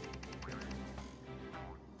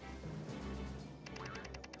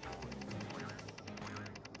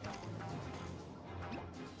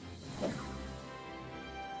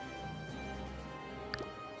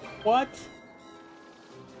 What?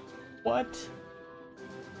 What?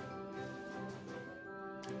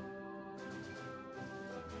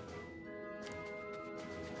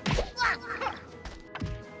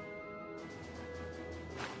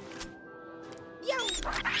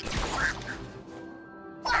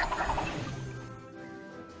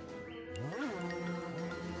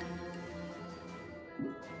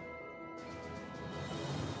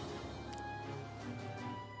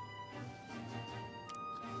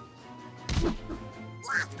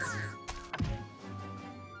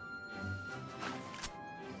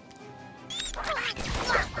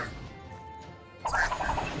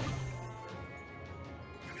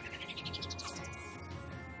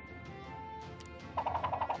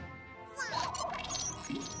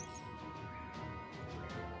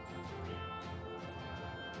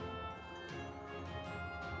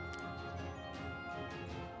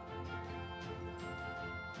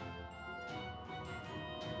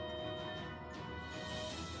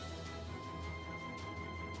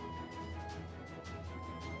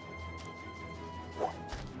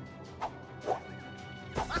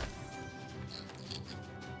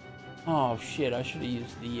 Oh shit, I should have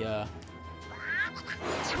used the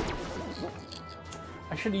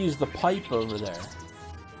I should have used the pipe over there.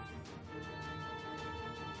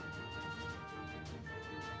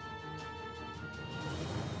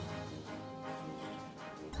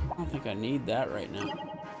 I don't think I need that right now.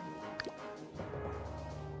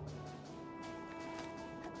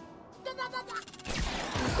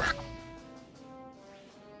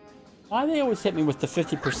 Why do they always hit me with the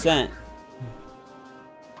 50%?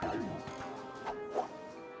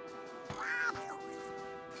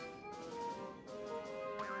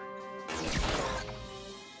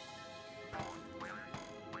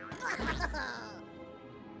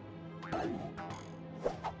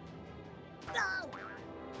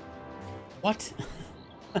 What?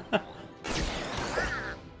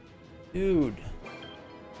 Dude.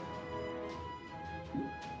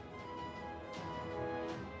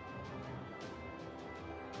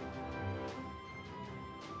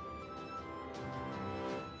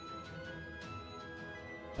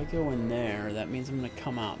 If I go in there, that means I'm gonna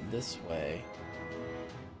come out this way.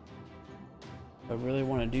 Do I really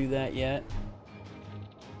want to do that yet?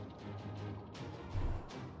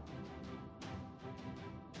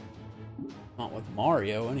 Not with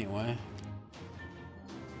Mario, anyway.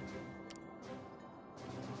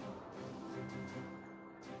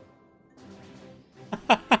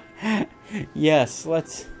 Yes,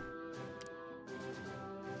 let's...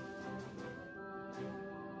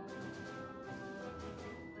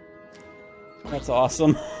 That's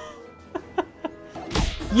awesome.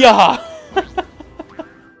 Yeah!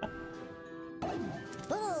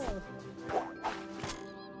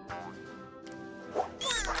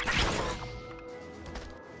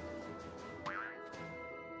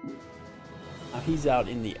 He's out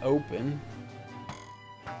in the open.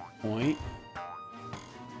 Point.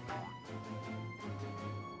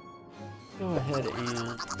 Go ahead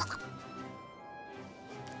and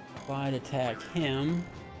slide attack him.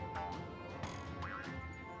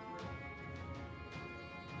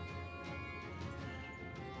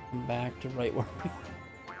 Come back to right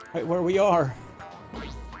where we are.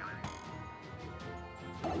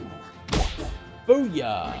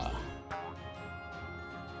 Booyah!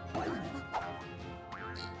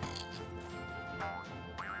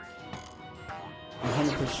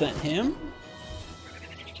 100% him.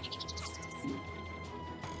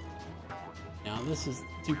 Now this is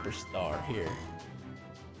Superstar here.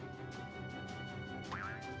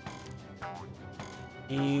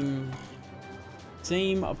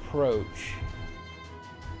 Same approach.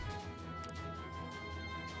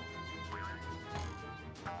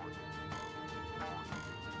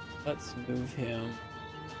 Let's move him.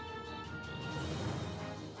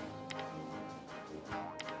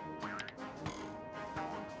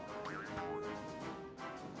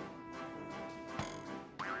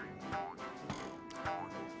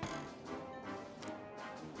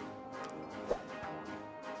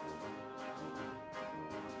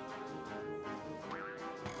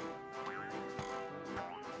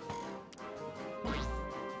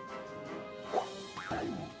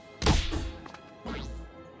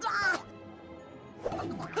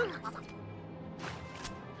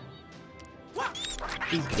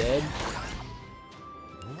 He's dead.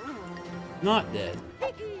 Not dead.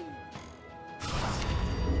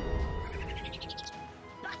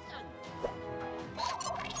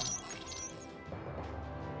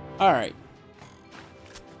 Alright.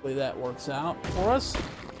 Hopefully that works out for us.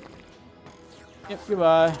 Yep,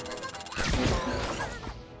 goodbye.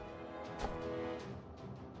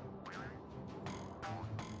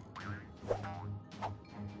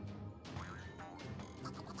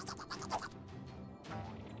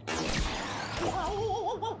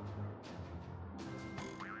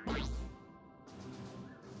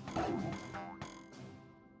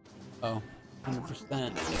 Oh,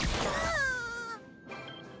 100%.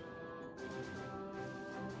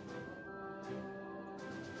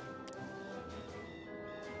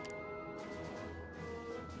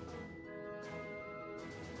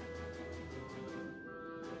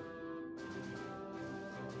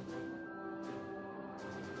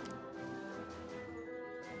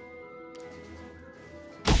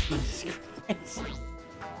 Jesus Christ.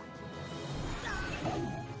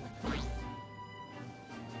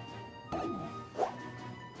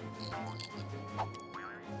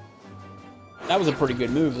 That was a pretty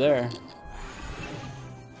good move there.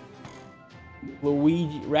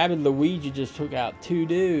 Rabid Luigi just took out 2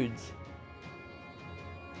 dudes.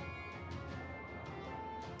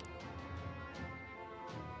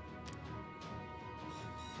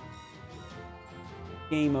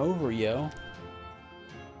 Game over, yo.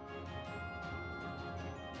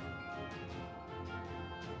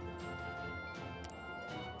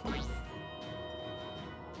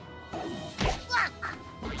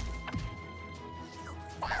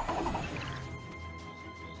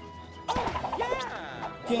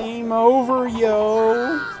 Game over,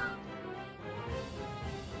 yo.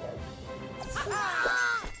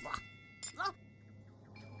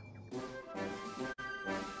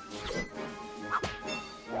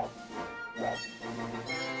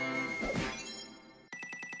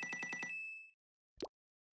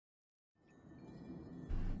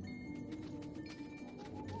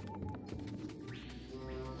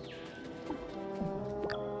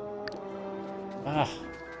 Ah.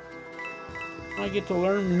 I get to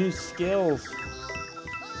learn new skills.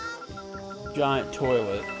 Giant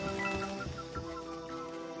toilet.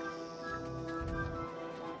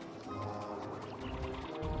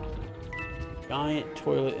 Giant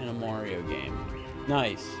toilet in a Mario game.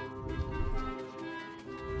 Nice.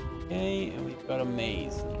 Okay, and we've got a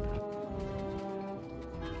maze.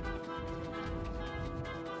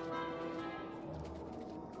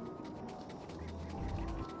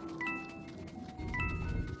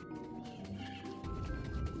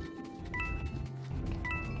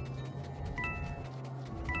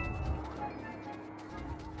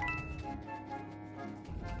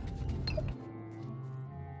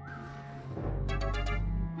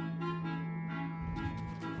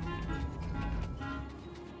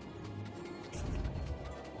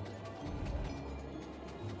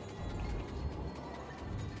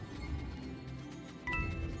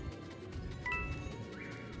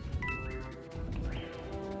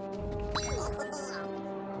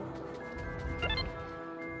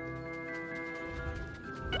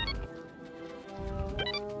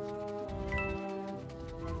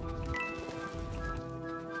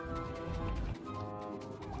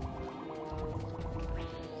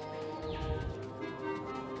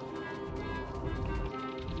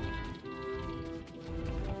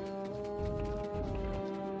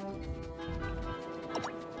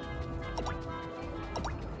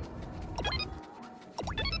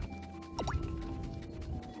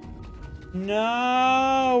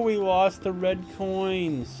 No, we lost the red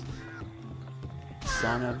coins.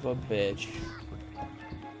 Son of a bitch.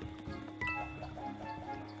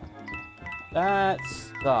 That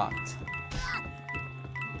sucked.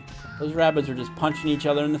 Those rabbits are just punching each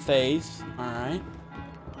other in the face. Alright.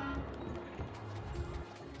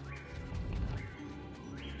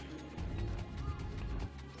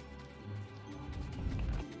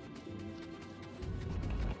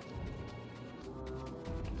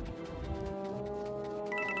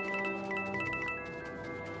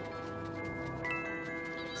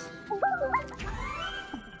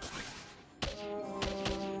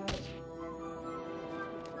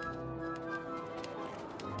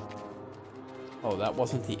 Oh, that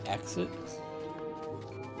wasn't the exit?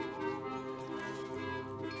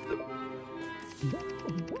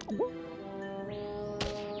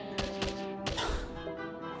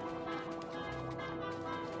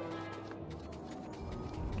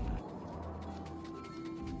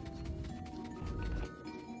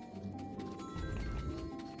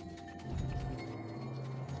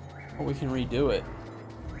 Or we can redo it.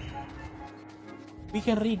 We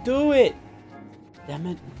can redo it! Damn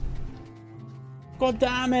it. God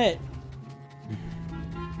damn it!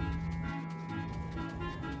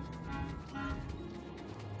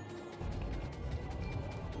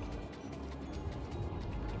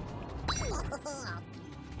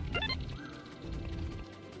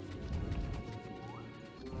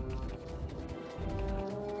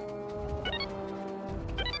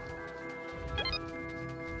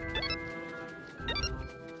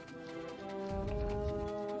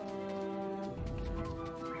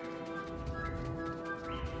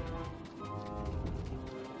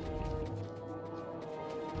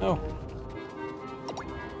 Oh.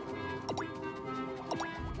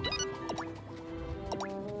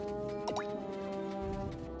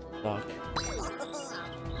 Fuck.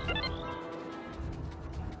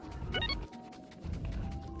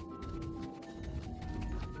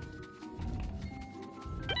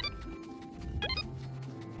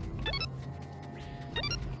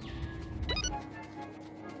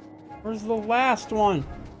 Where's the last one?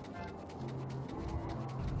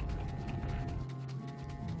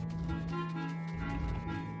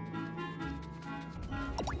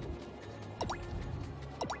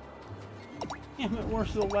 Damn it,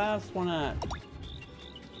 where's the last one at?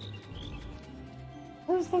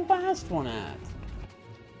 Where's the last one at?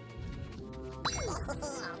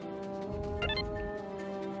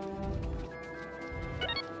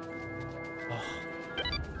 Oh,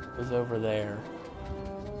 it was over there.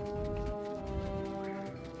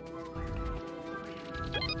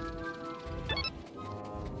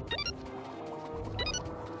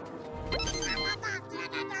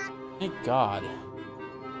 Thank God.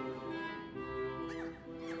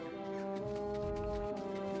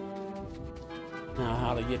 Now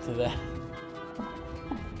how to get to that.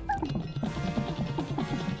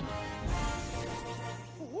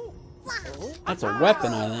 That's a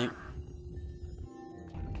weapon, I think.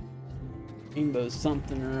 Rainbow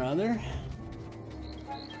something or other.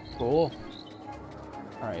 Cool.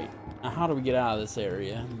 Alright. Now how do we get out of this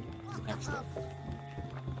area? Next up.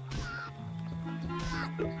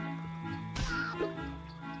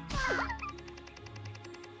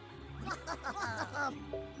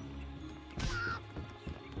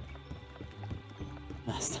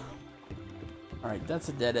 Alright, that's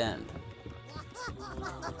a dead end.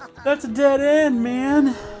 That's a dead end, man!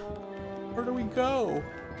 Where do we go?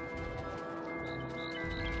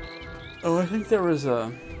 Oh, I think there was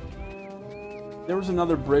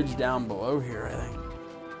another bridge down below here, I think.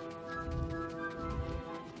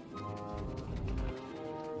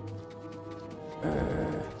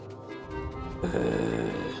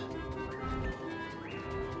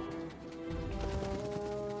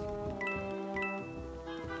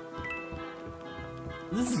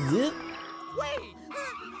 This is it? Wait!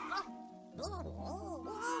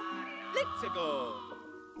 Let's go!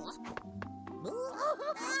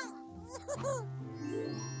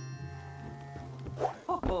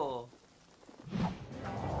 Oh.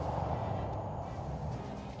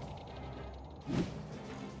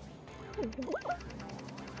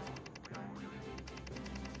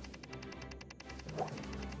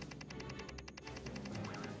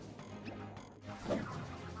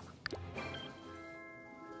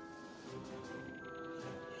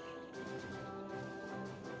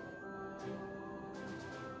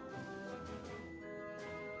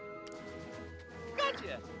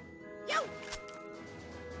 Gotcha! Yo!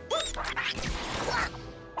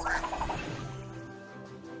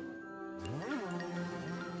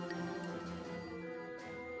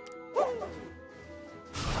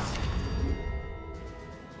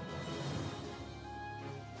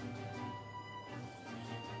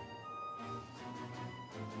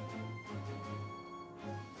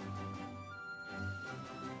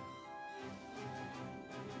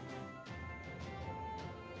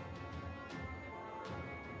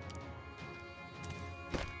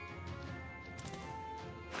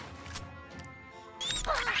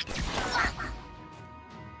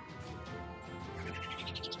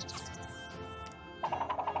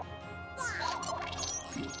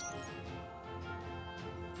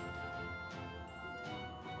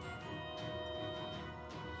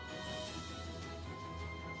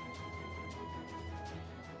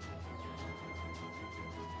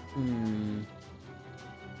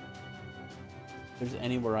 If there's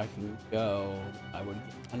anywhere I can go, I would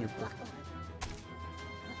get 100%.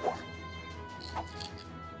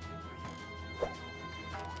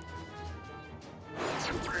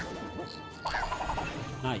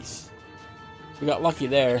 Nice. We got lucky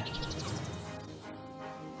there.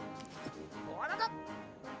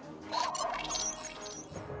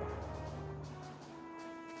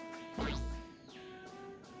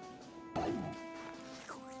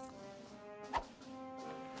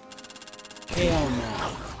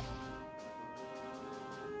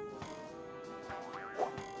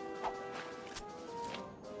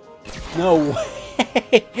 No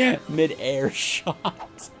way! Mid-air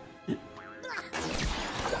shot.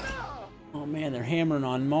 Oh man, they're hammering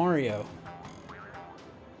on Mario.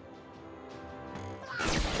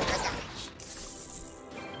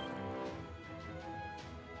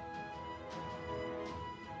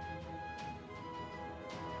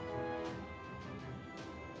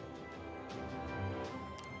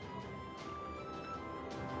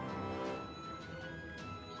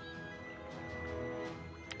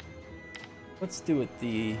 Let's do it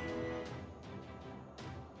the...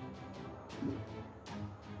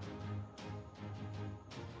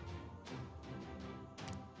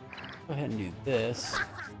 Go ahead and do this.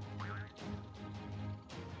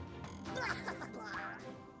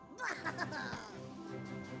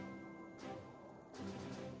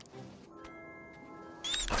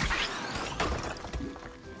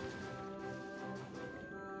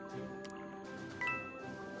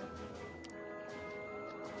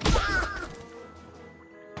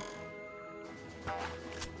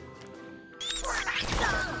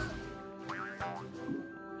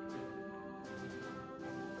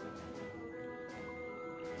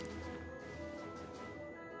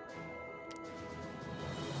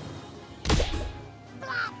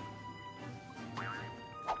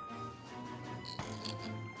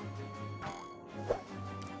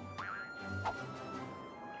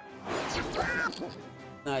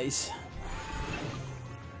 Nice.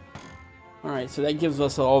 Alright, so that gives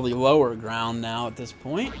us all the lower ground now at this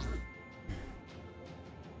point.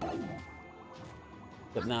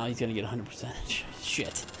 But now he's gonna get 100%.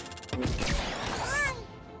 Shit.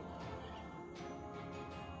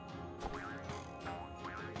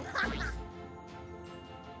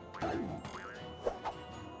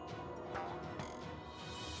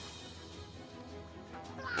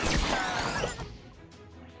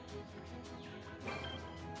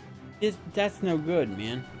 That's no good,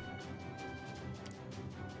 man.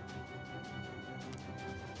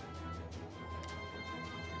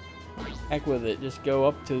 Heck with it, just go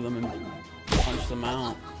up to them and punch them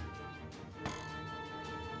out.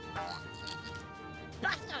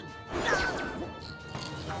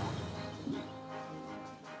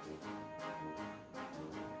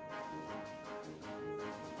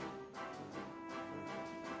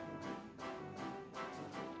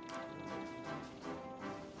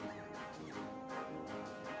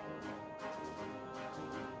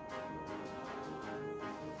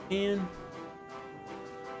 And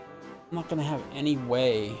I'm not gonna have any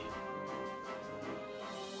way.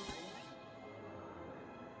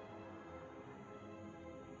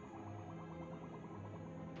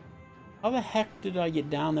 How the heck did I get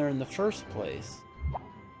down there in the first place?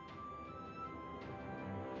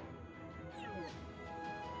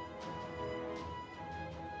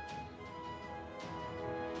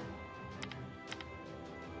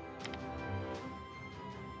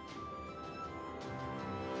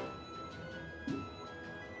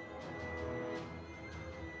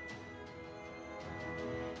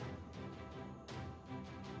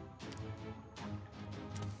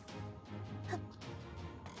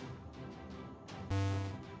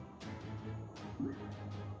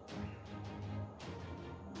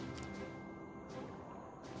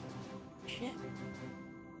 Shit.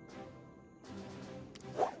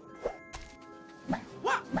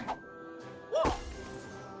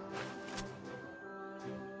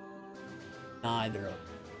 Neither of them.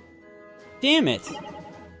 Damn it!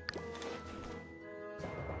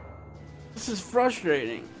 This is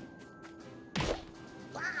frustrating.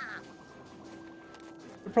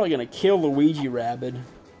 They're probably gonna kill Luigi Rabbid.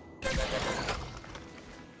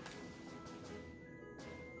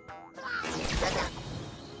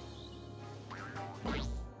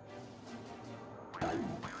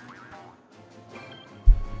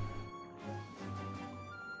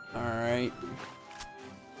 Alright.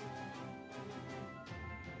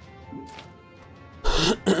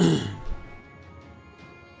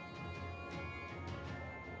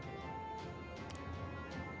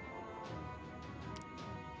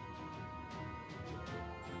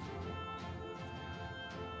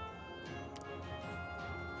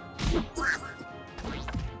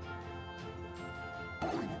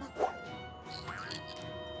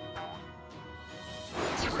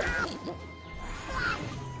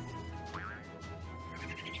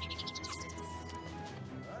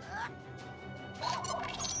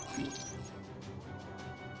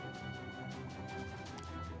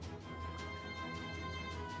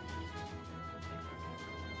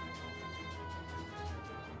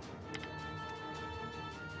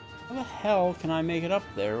 How the hell can I make it up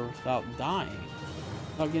there without dying?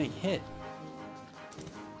 Without getting hit?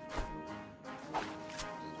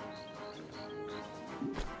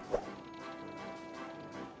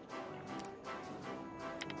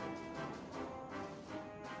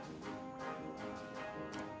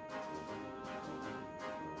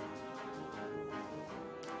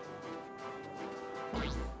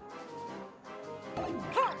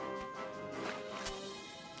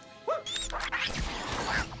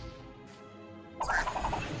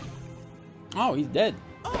 Oh, he's dead.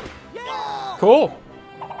 Oh, yeah. Cool.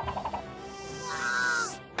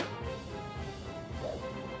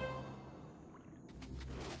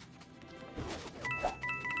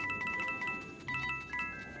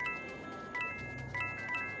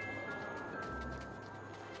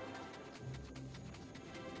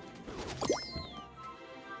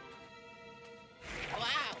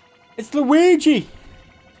 Wow. It's Luigi.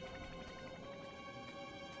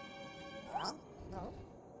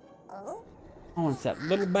 Oh, it's that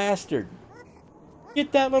little bastard.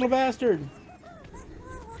 Get that little bastard.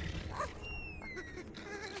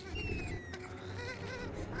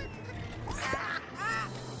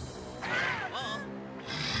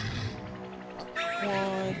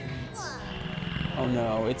 What? Oh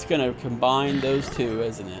no, it's gonna combine those two,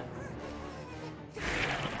 isn't it?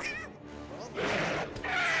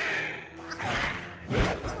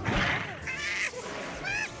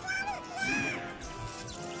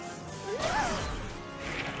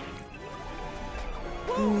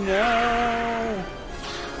 No!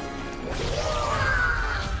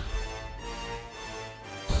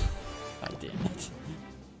 God damn it.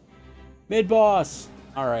 Mid-boss!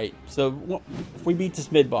 Alright, so if we beat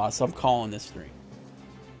this mid-boss, I'm calling this stream.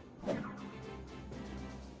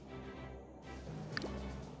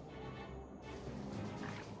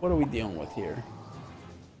 What are we dealing with here?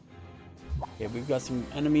 Okay, we've got some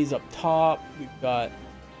enemies up top. We've got...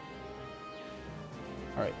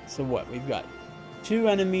 Alright, so what? We've got 2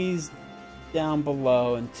 enemies down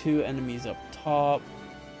below and 2 enemies up top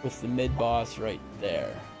with the mid-boss right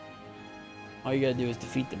there. All you gotta do is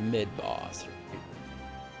defeat the mid-boss.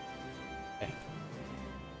 Okay.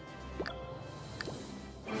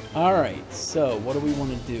 Alright, so what do we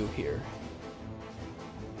want to do here?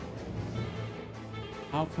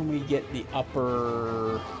 How can we get the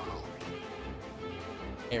upper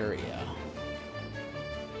area?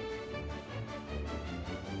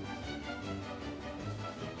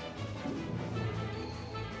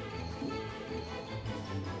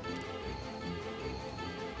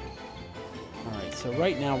 So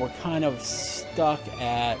right now we're kind of stuck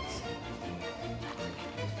at...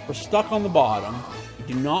 We're stuck on the bottom.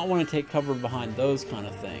 We do not want to take cover behind those kind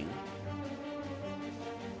of things.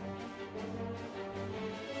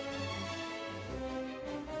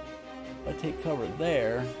 If I take cover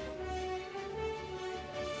there...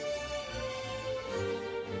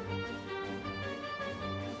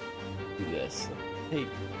 Do this. Take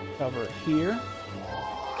cover here.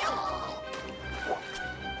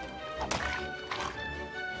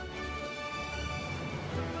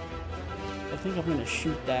 I think I'm gonna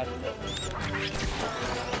shoot that though.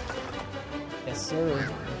 Yes, sir.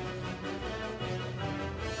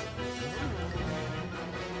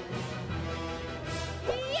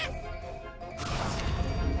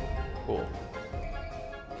 Cool.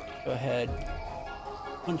 Go ahead.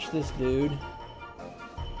 Punch this dude.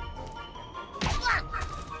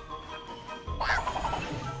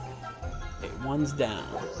 Okay, one's down.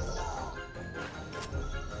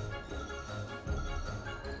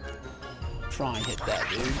 Try and hit that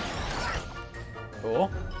dude.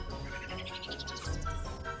 Cool.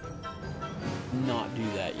 Not do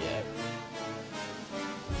that yet.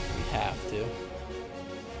 We have to.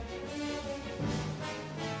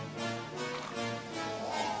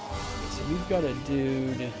 So we've got a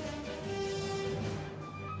dude.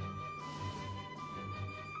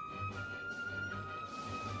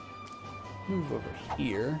 Move over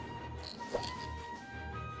here.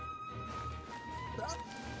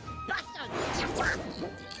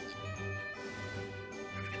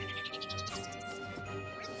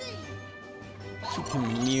 Keep him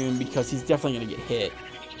immune because he's definitely gonna get hit.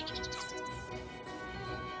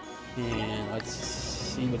 And let's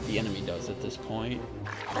see what the enemy does at this point.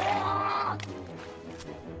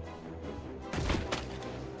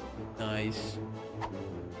 Nice.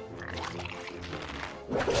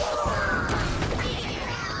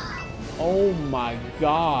 Oh my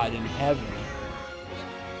God in heaven.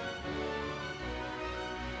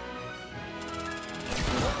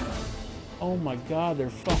 Oh my God, they're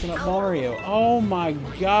fucking up Mario. Oh my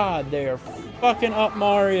God, they are fucking up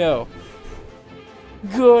Mario.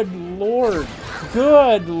 Good Lord.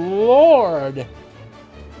 Good Lord.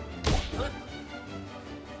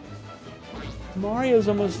 Mario's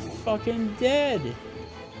almost fucking dead.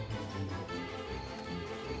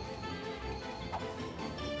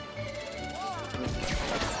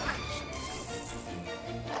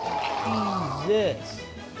 Jesus.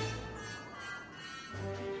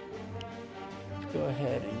 Go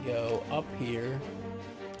ahead and go up here.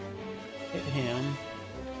 Hit him.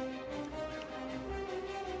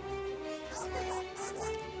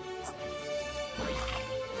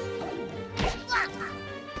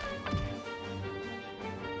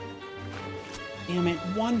 Damn it,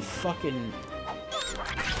 one fucking...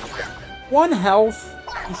 One health?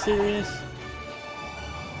 You serious?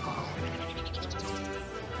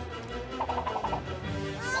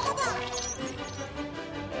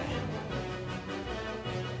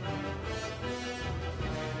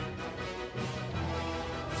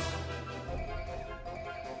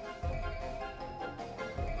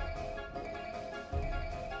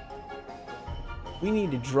 We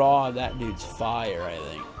need to draw that dude's fire, I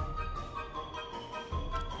think.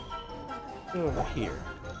 Go over here.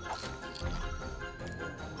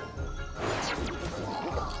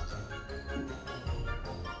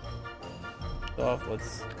 Off,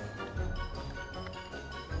 let's...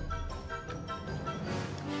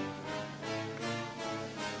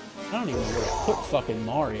 I don't even know where to put fucking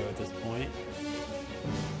Mario at this point.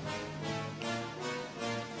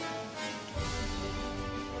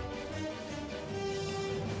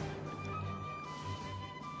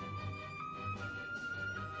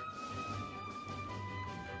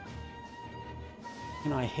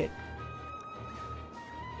 Can I hit?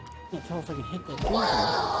 I can't tell if I can hit that thing.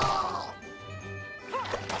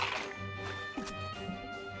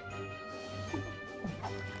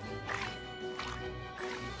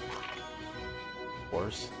 Of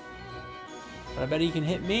course. But I bet he can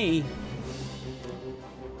hit me.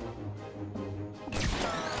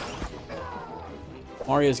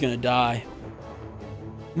 Mario's gonna die.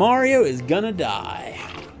 Mario is gonna die.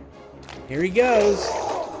 Here he goes.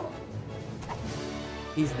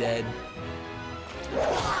 He's dead.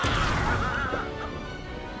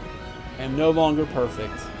 I am no longer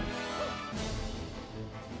perfect.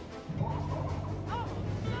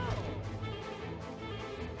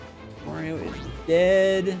 Mario is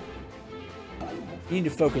dead. You need to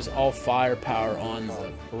focus all firepower on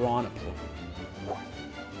the piranha plant.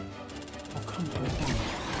 Oh, come on.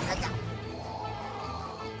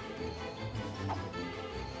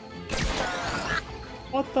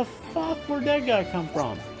 What the fuck? Where'd that guy come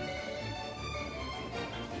from?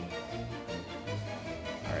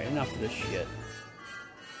 Alright, enough of this shit.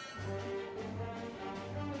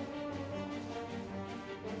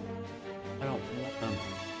 I don't want them.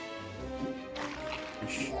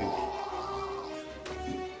 Shoot.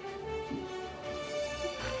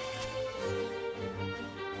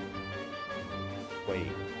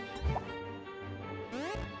 Wait.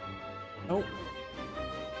 Nope.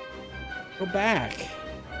 Go back.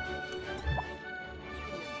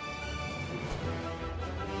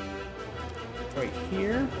 Right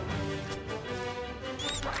here.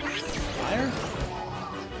 Fire.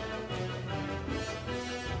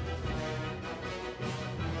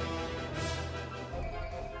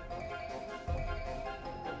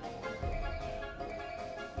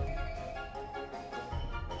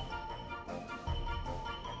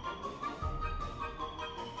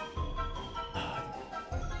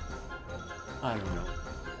 I don't know.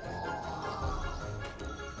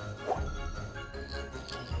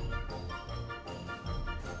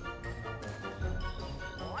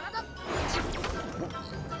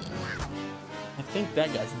 I think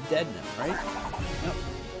that guy's dead now, right? Yep.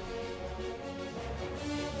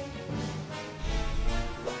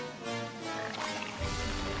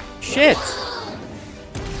 Shit!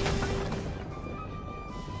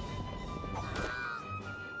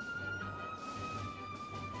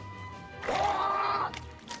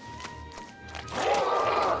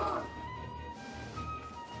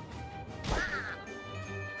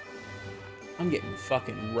 I'm getting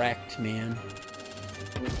fucking wrecked, man.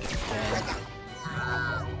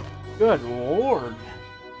 Good lord.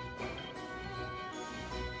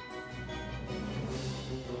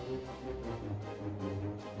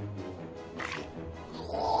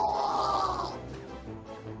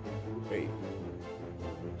 Wait.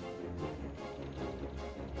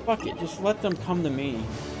 Fuck it, just let them come to me.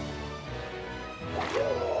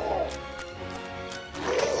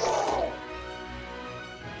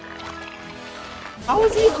 How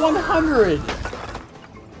is he at 100?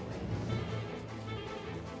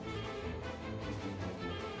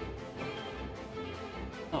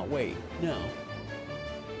 Oh, wait, no.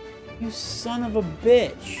 You son of a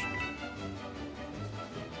bitch.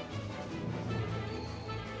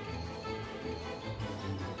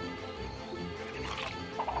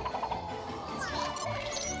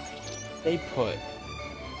 Stay put.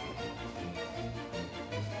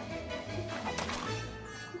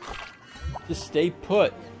 Just stay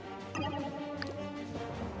put.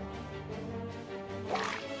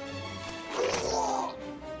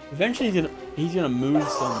 Eventually he's gonna move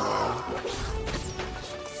somewhere.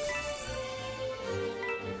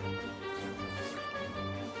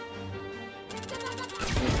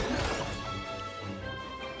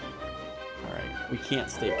 Alright. We can't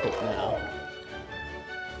stay put now.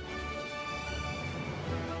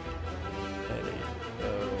 Ready,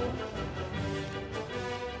 go.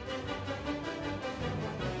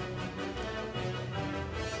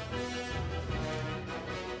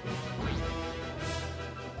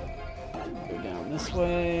 Go down this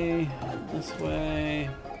way, this way.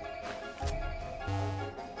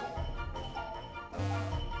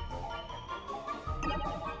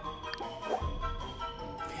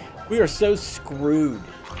 We are so screwed.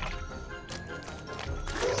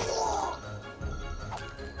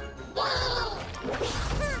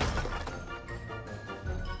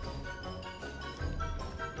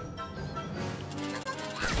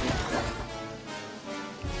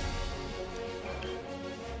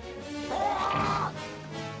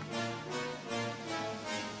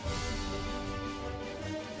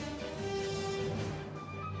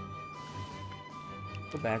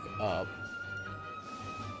 Go back up.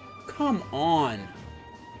 Come on!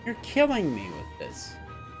 You're killing me with this.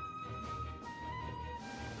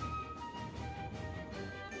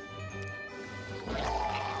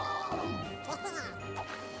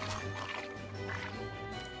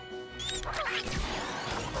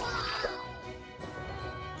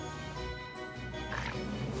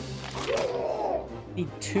 Need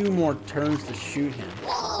 2 more turns to shoot him.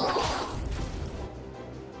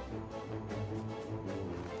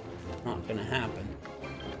 Not gonna happen.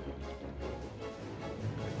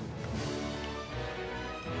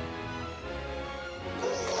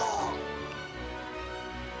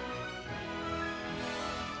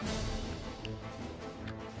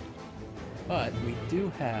 But we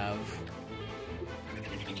do have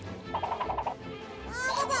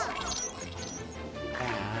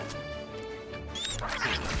that.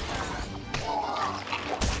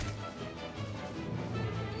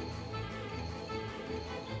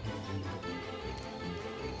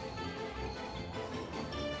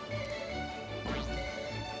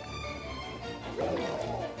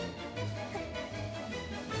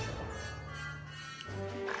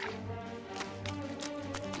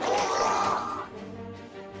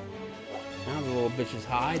 Now the little bitch is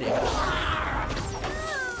hiding.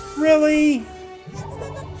 Really?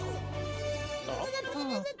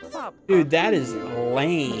 Dude, that is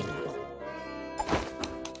lame.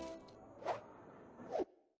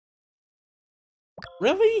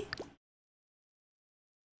 Really?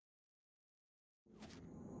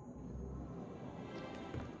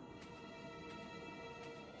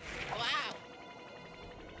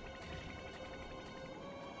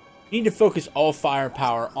 You need to focus all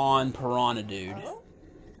firepower on Piranha Dude.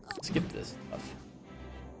 Skip this stuff.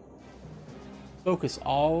 Focus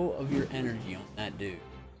all of your energy on that dude.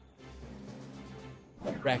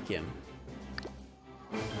 Wreck him.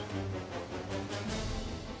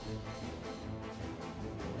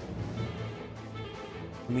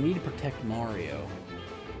 We need to protect Mario.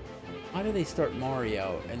 Why do they start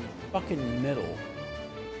Mario in the fucking middle?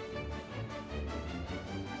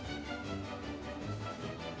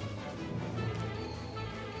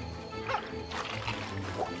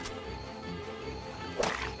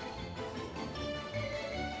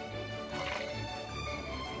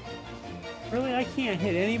 Really? I can't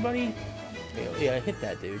hit anybody? Yeah, hit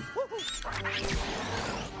that dude.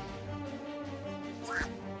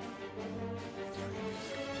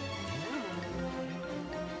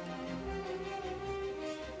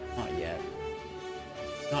 Not yet.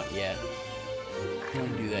 Not yet. I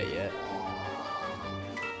don't do that yet.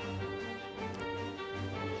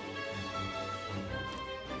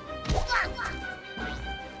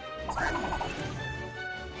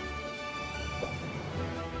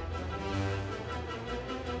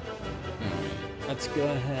 Let's go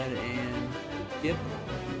ahead and skip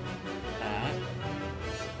that.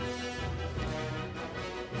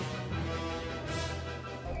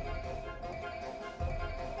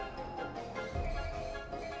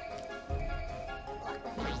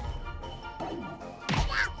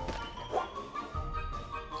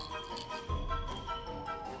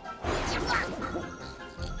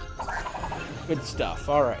 Good stuff.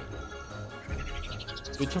 All right.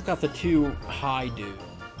 We took out the 2 high dudes.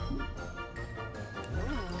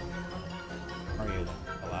 Mario, the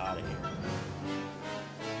hell out of here.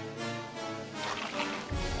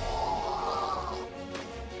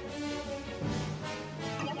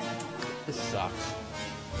 This sucks.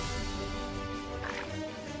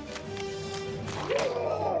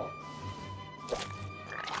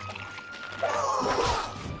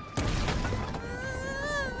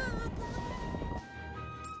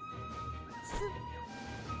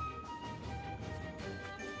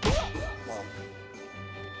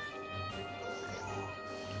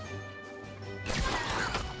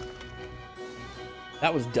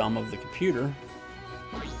 That was dumb of the computer.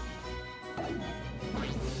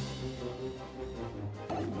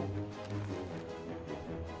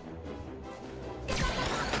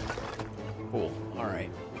 Cool. All right.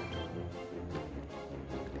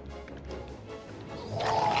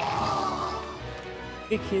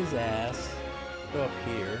 Kick his ass. Go up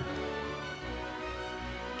here.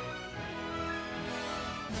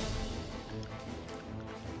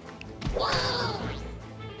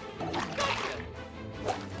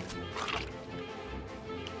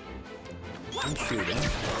 And shoot him.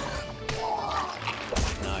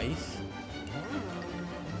 Nice.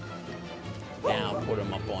 Now put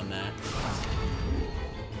him up on that.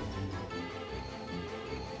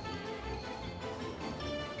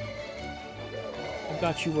 I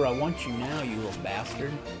got you where I want you now, you little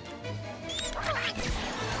bastard.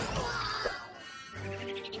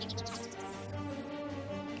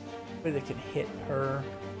 Maybe they can hit her.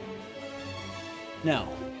 No.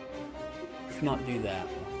 Let's not do that.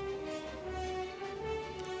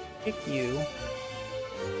 Pick you.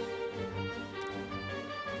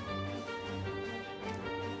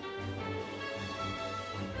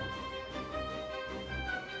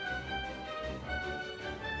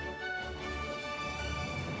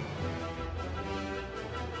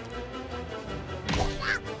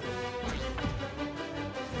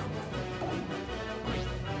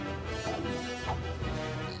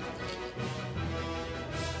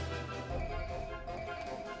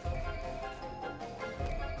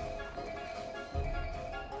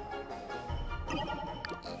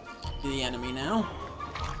 The enemy now.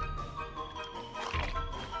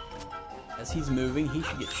 As he's moving, he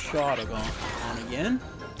should get shot on again.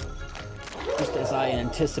 Just as I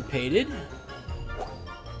anticipated.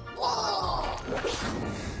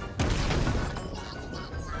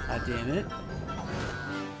 God damn it.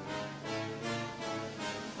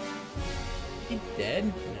 Is he dead?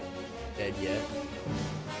 No, he's dead yet.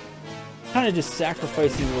 Kind of just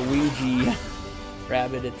sacrificing Luigi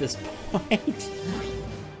Rabbid at this point.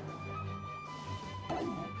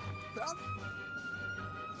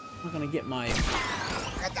 I'm not gonna get my...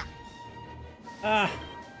 Ah!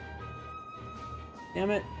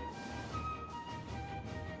 Damn it.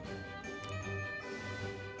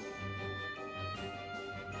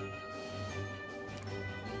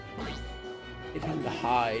 Get him to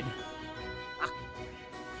hide.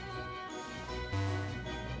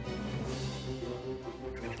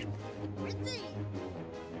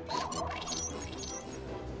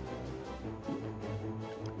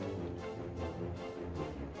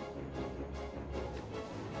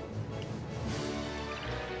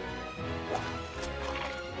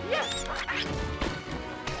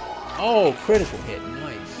 Oh, critical hit.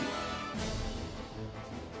 Nice.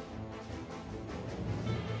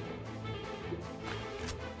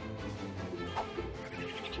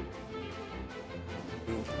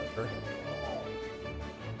 Move her.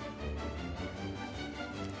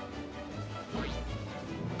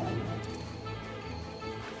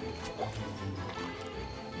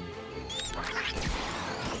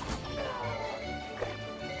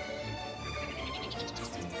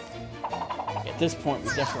 At this point, we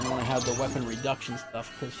definitely want to have the weapon reduction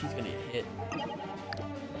stuff because she's going to hit.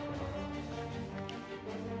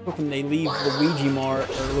 Hoping they leave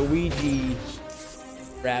Luigi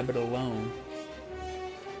Rabbid alone.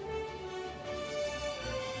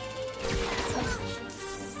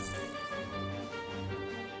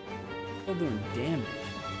 Still doing damage.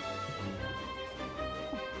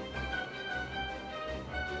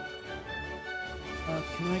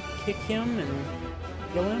 Can I kick him and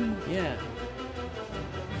kill him? Yeah.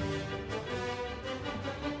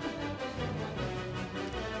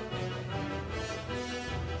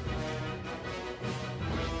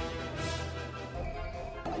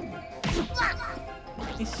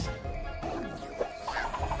 Nice.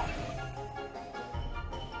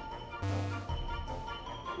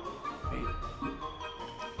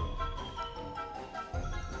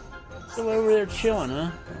 Still over there chilling,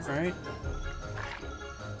 huh? Alright.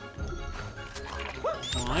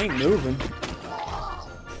 Oh, I ain't moving.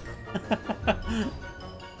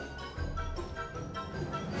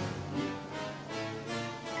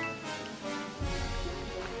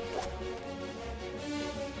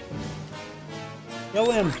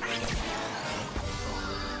 Kill him.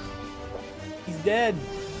 He's dead.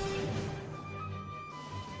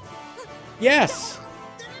 Yes!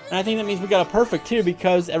 And I think that means we got a perfect too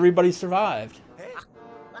because everybody survived.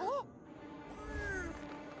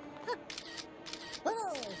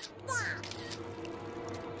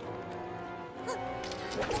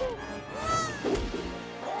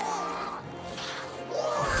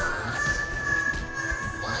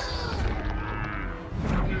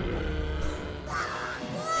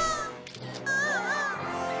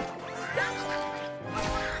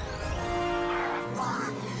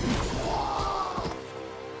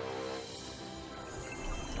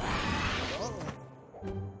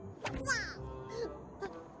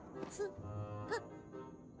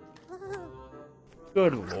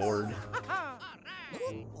 Good lord.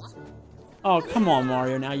 Oh, come on,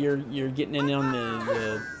 Mario. Now you're getting in on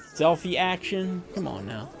the selfie action. Come on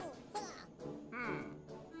now.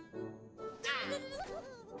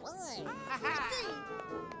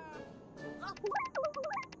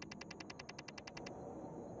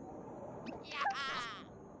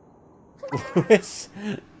 Lewis.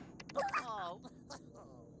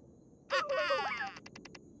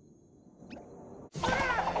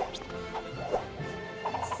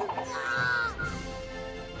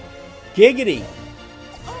 Giggity.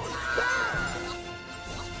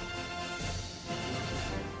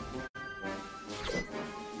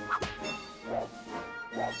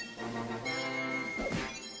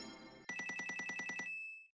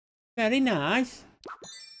 Very nice.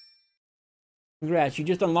 Congrats, you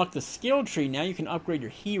just unlocked the skill tree. Now you can upgrade your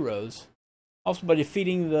heroes. Also, by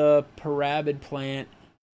defeating the Rabbid plant,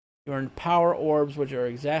 you earn power orbs, which are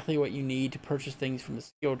exactly what you need to purchase things from the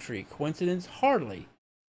skill tree. Coincidence? Hardly.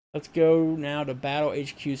 Let's go now to Battle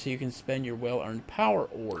HQ so you can spend your well-earned power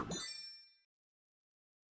orbs.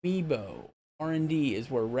 Amiibo. R&D is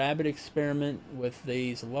where Rabbid experiment with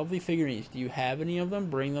these lovely figurines. Do you have any of them?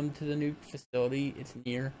 Bring them to the new facility. It's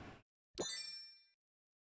near.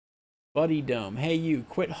 Buddy Dome. Hey you,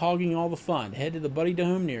 quit hogging all the fun. Head to the Buddy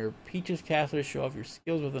Dome near Peach's Castle to show off your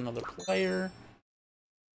skills with another player.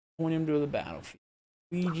 Point him to the battlefield.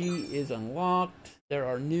 Luigi is unlocked. There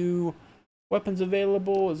are new weapons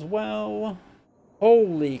available as well.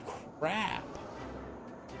 Holy crap.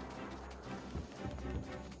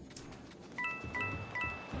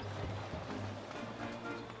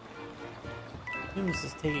 This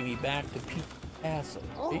is taking me back to Peach's Castle.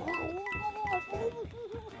 Right?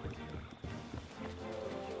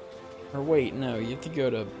 Or wait, no, you have to go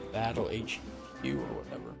to Battle HQ or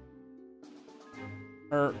whatever.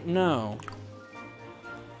 Or, no.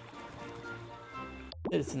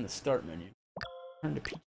 It's in the start menu. Turn to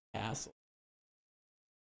Peach's Castle.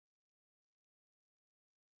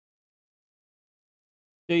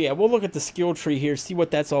 So yeah, we'll look at the skill tree here, see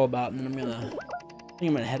what that's all about, and then I think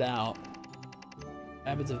I'm gonna head out.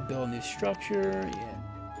 Rabbids have built a new structure, yeah.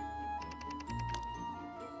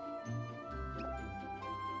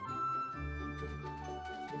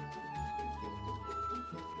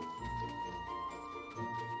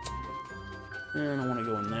 I don't want to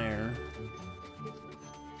go in there.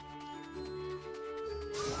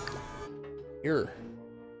 Here.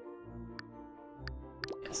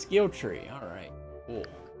 Yeah, skill tree. Alright. Cool.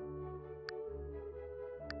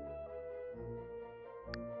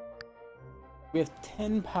 We have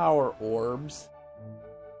 10 power orbs.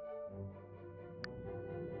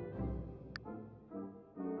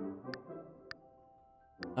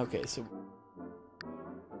 Okay, so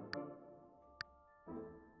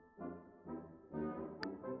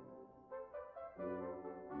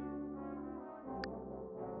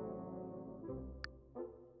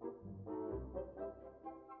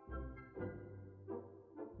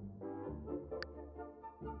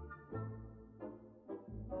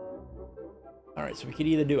alright, so we could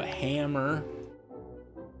either do a hammer.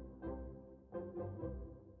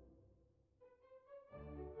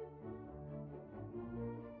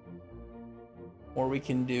 Or we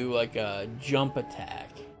can do like a jump attack.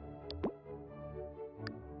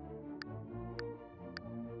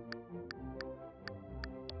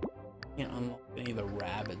 Can't unlock any of the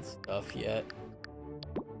Rabbid stuff yet.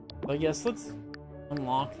 But I guess let's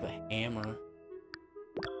unlock the hammer.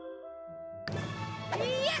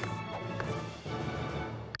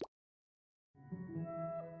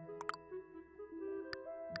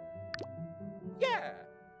 Yeah.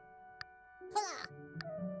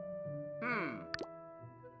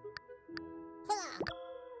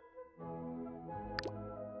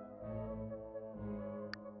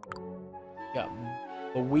 Got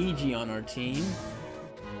Luigi on our team.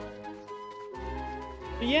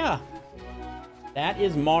 But yeah, that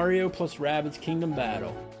is Mario plus Rabbids Kingdom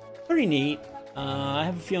Battle. Pretty neat. I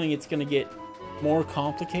have a feeling it's going to get more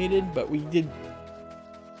complicated, but we did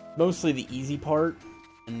mostly the easy part.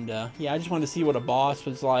 And yeah, I just wanted to see what a boss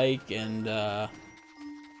was like, and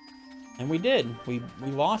we did. We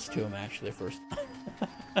lost to him actually first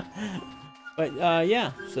time. But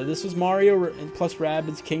yeah, so this was Mario plus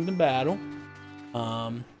Rabbids Kingdom Battle.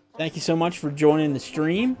 Thank you so much for joining the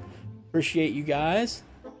stream. Appreciate you guys.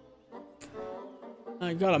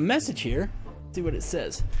 I got a message here. Let's see what it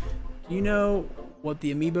says. Do you know what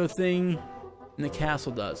the amiibo thing in the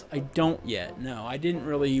castle does? I don't yet. No, I didn't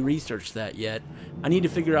really research that yet. I need to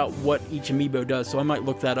figure out what each amiibo does, so I might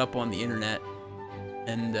look that up on the internet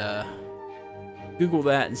and Google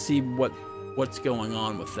that and see what's going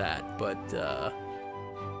on with that. But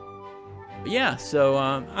But yeah, so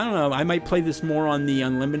I don't know. I might play this more on the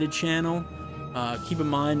Unlimited channel. Keep in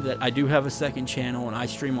mind that I do have a second channel, and I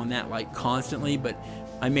stream on that like constantly. But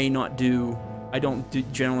I may not do. I don't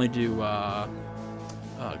generally do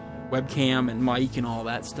webcam and mic and all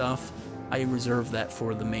that stuff. I reserve that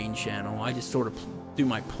for the main channel. I just sort of do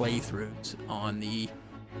my playthroughs on the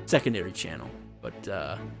secondary channel.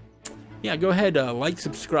 But yeah, go ahead, like,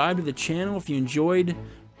 subscribe to the channel if you enjoyed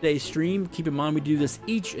today's stream. Keep in mind we do this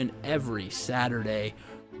each and every Saturday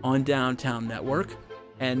on Downtown Network.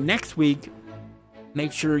 And next week,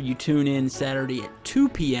 make sure you tune in Saturday at 2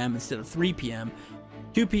 p.m. instead of 3 p.m.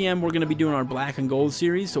 2 p.m. we're going to be doing our Black and Gold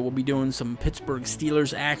series, so we'll be doing some Pittsburgh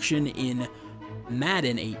Steelers action in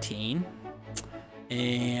Madden 18.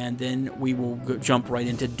 And then we will jump right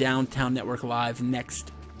into Downtown Network Live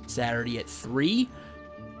next Saturday at 3.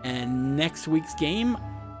 And next week's game,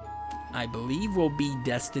 I believe, will be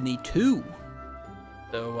Destiny 2.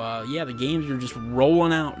 So, yeah, the games are just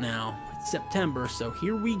rolling out now. It's September, so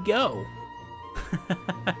here we go.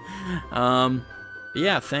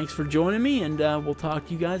 Yeah, thanks for joining me, and we'll talk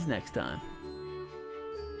to you guys next time.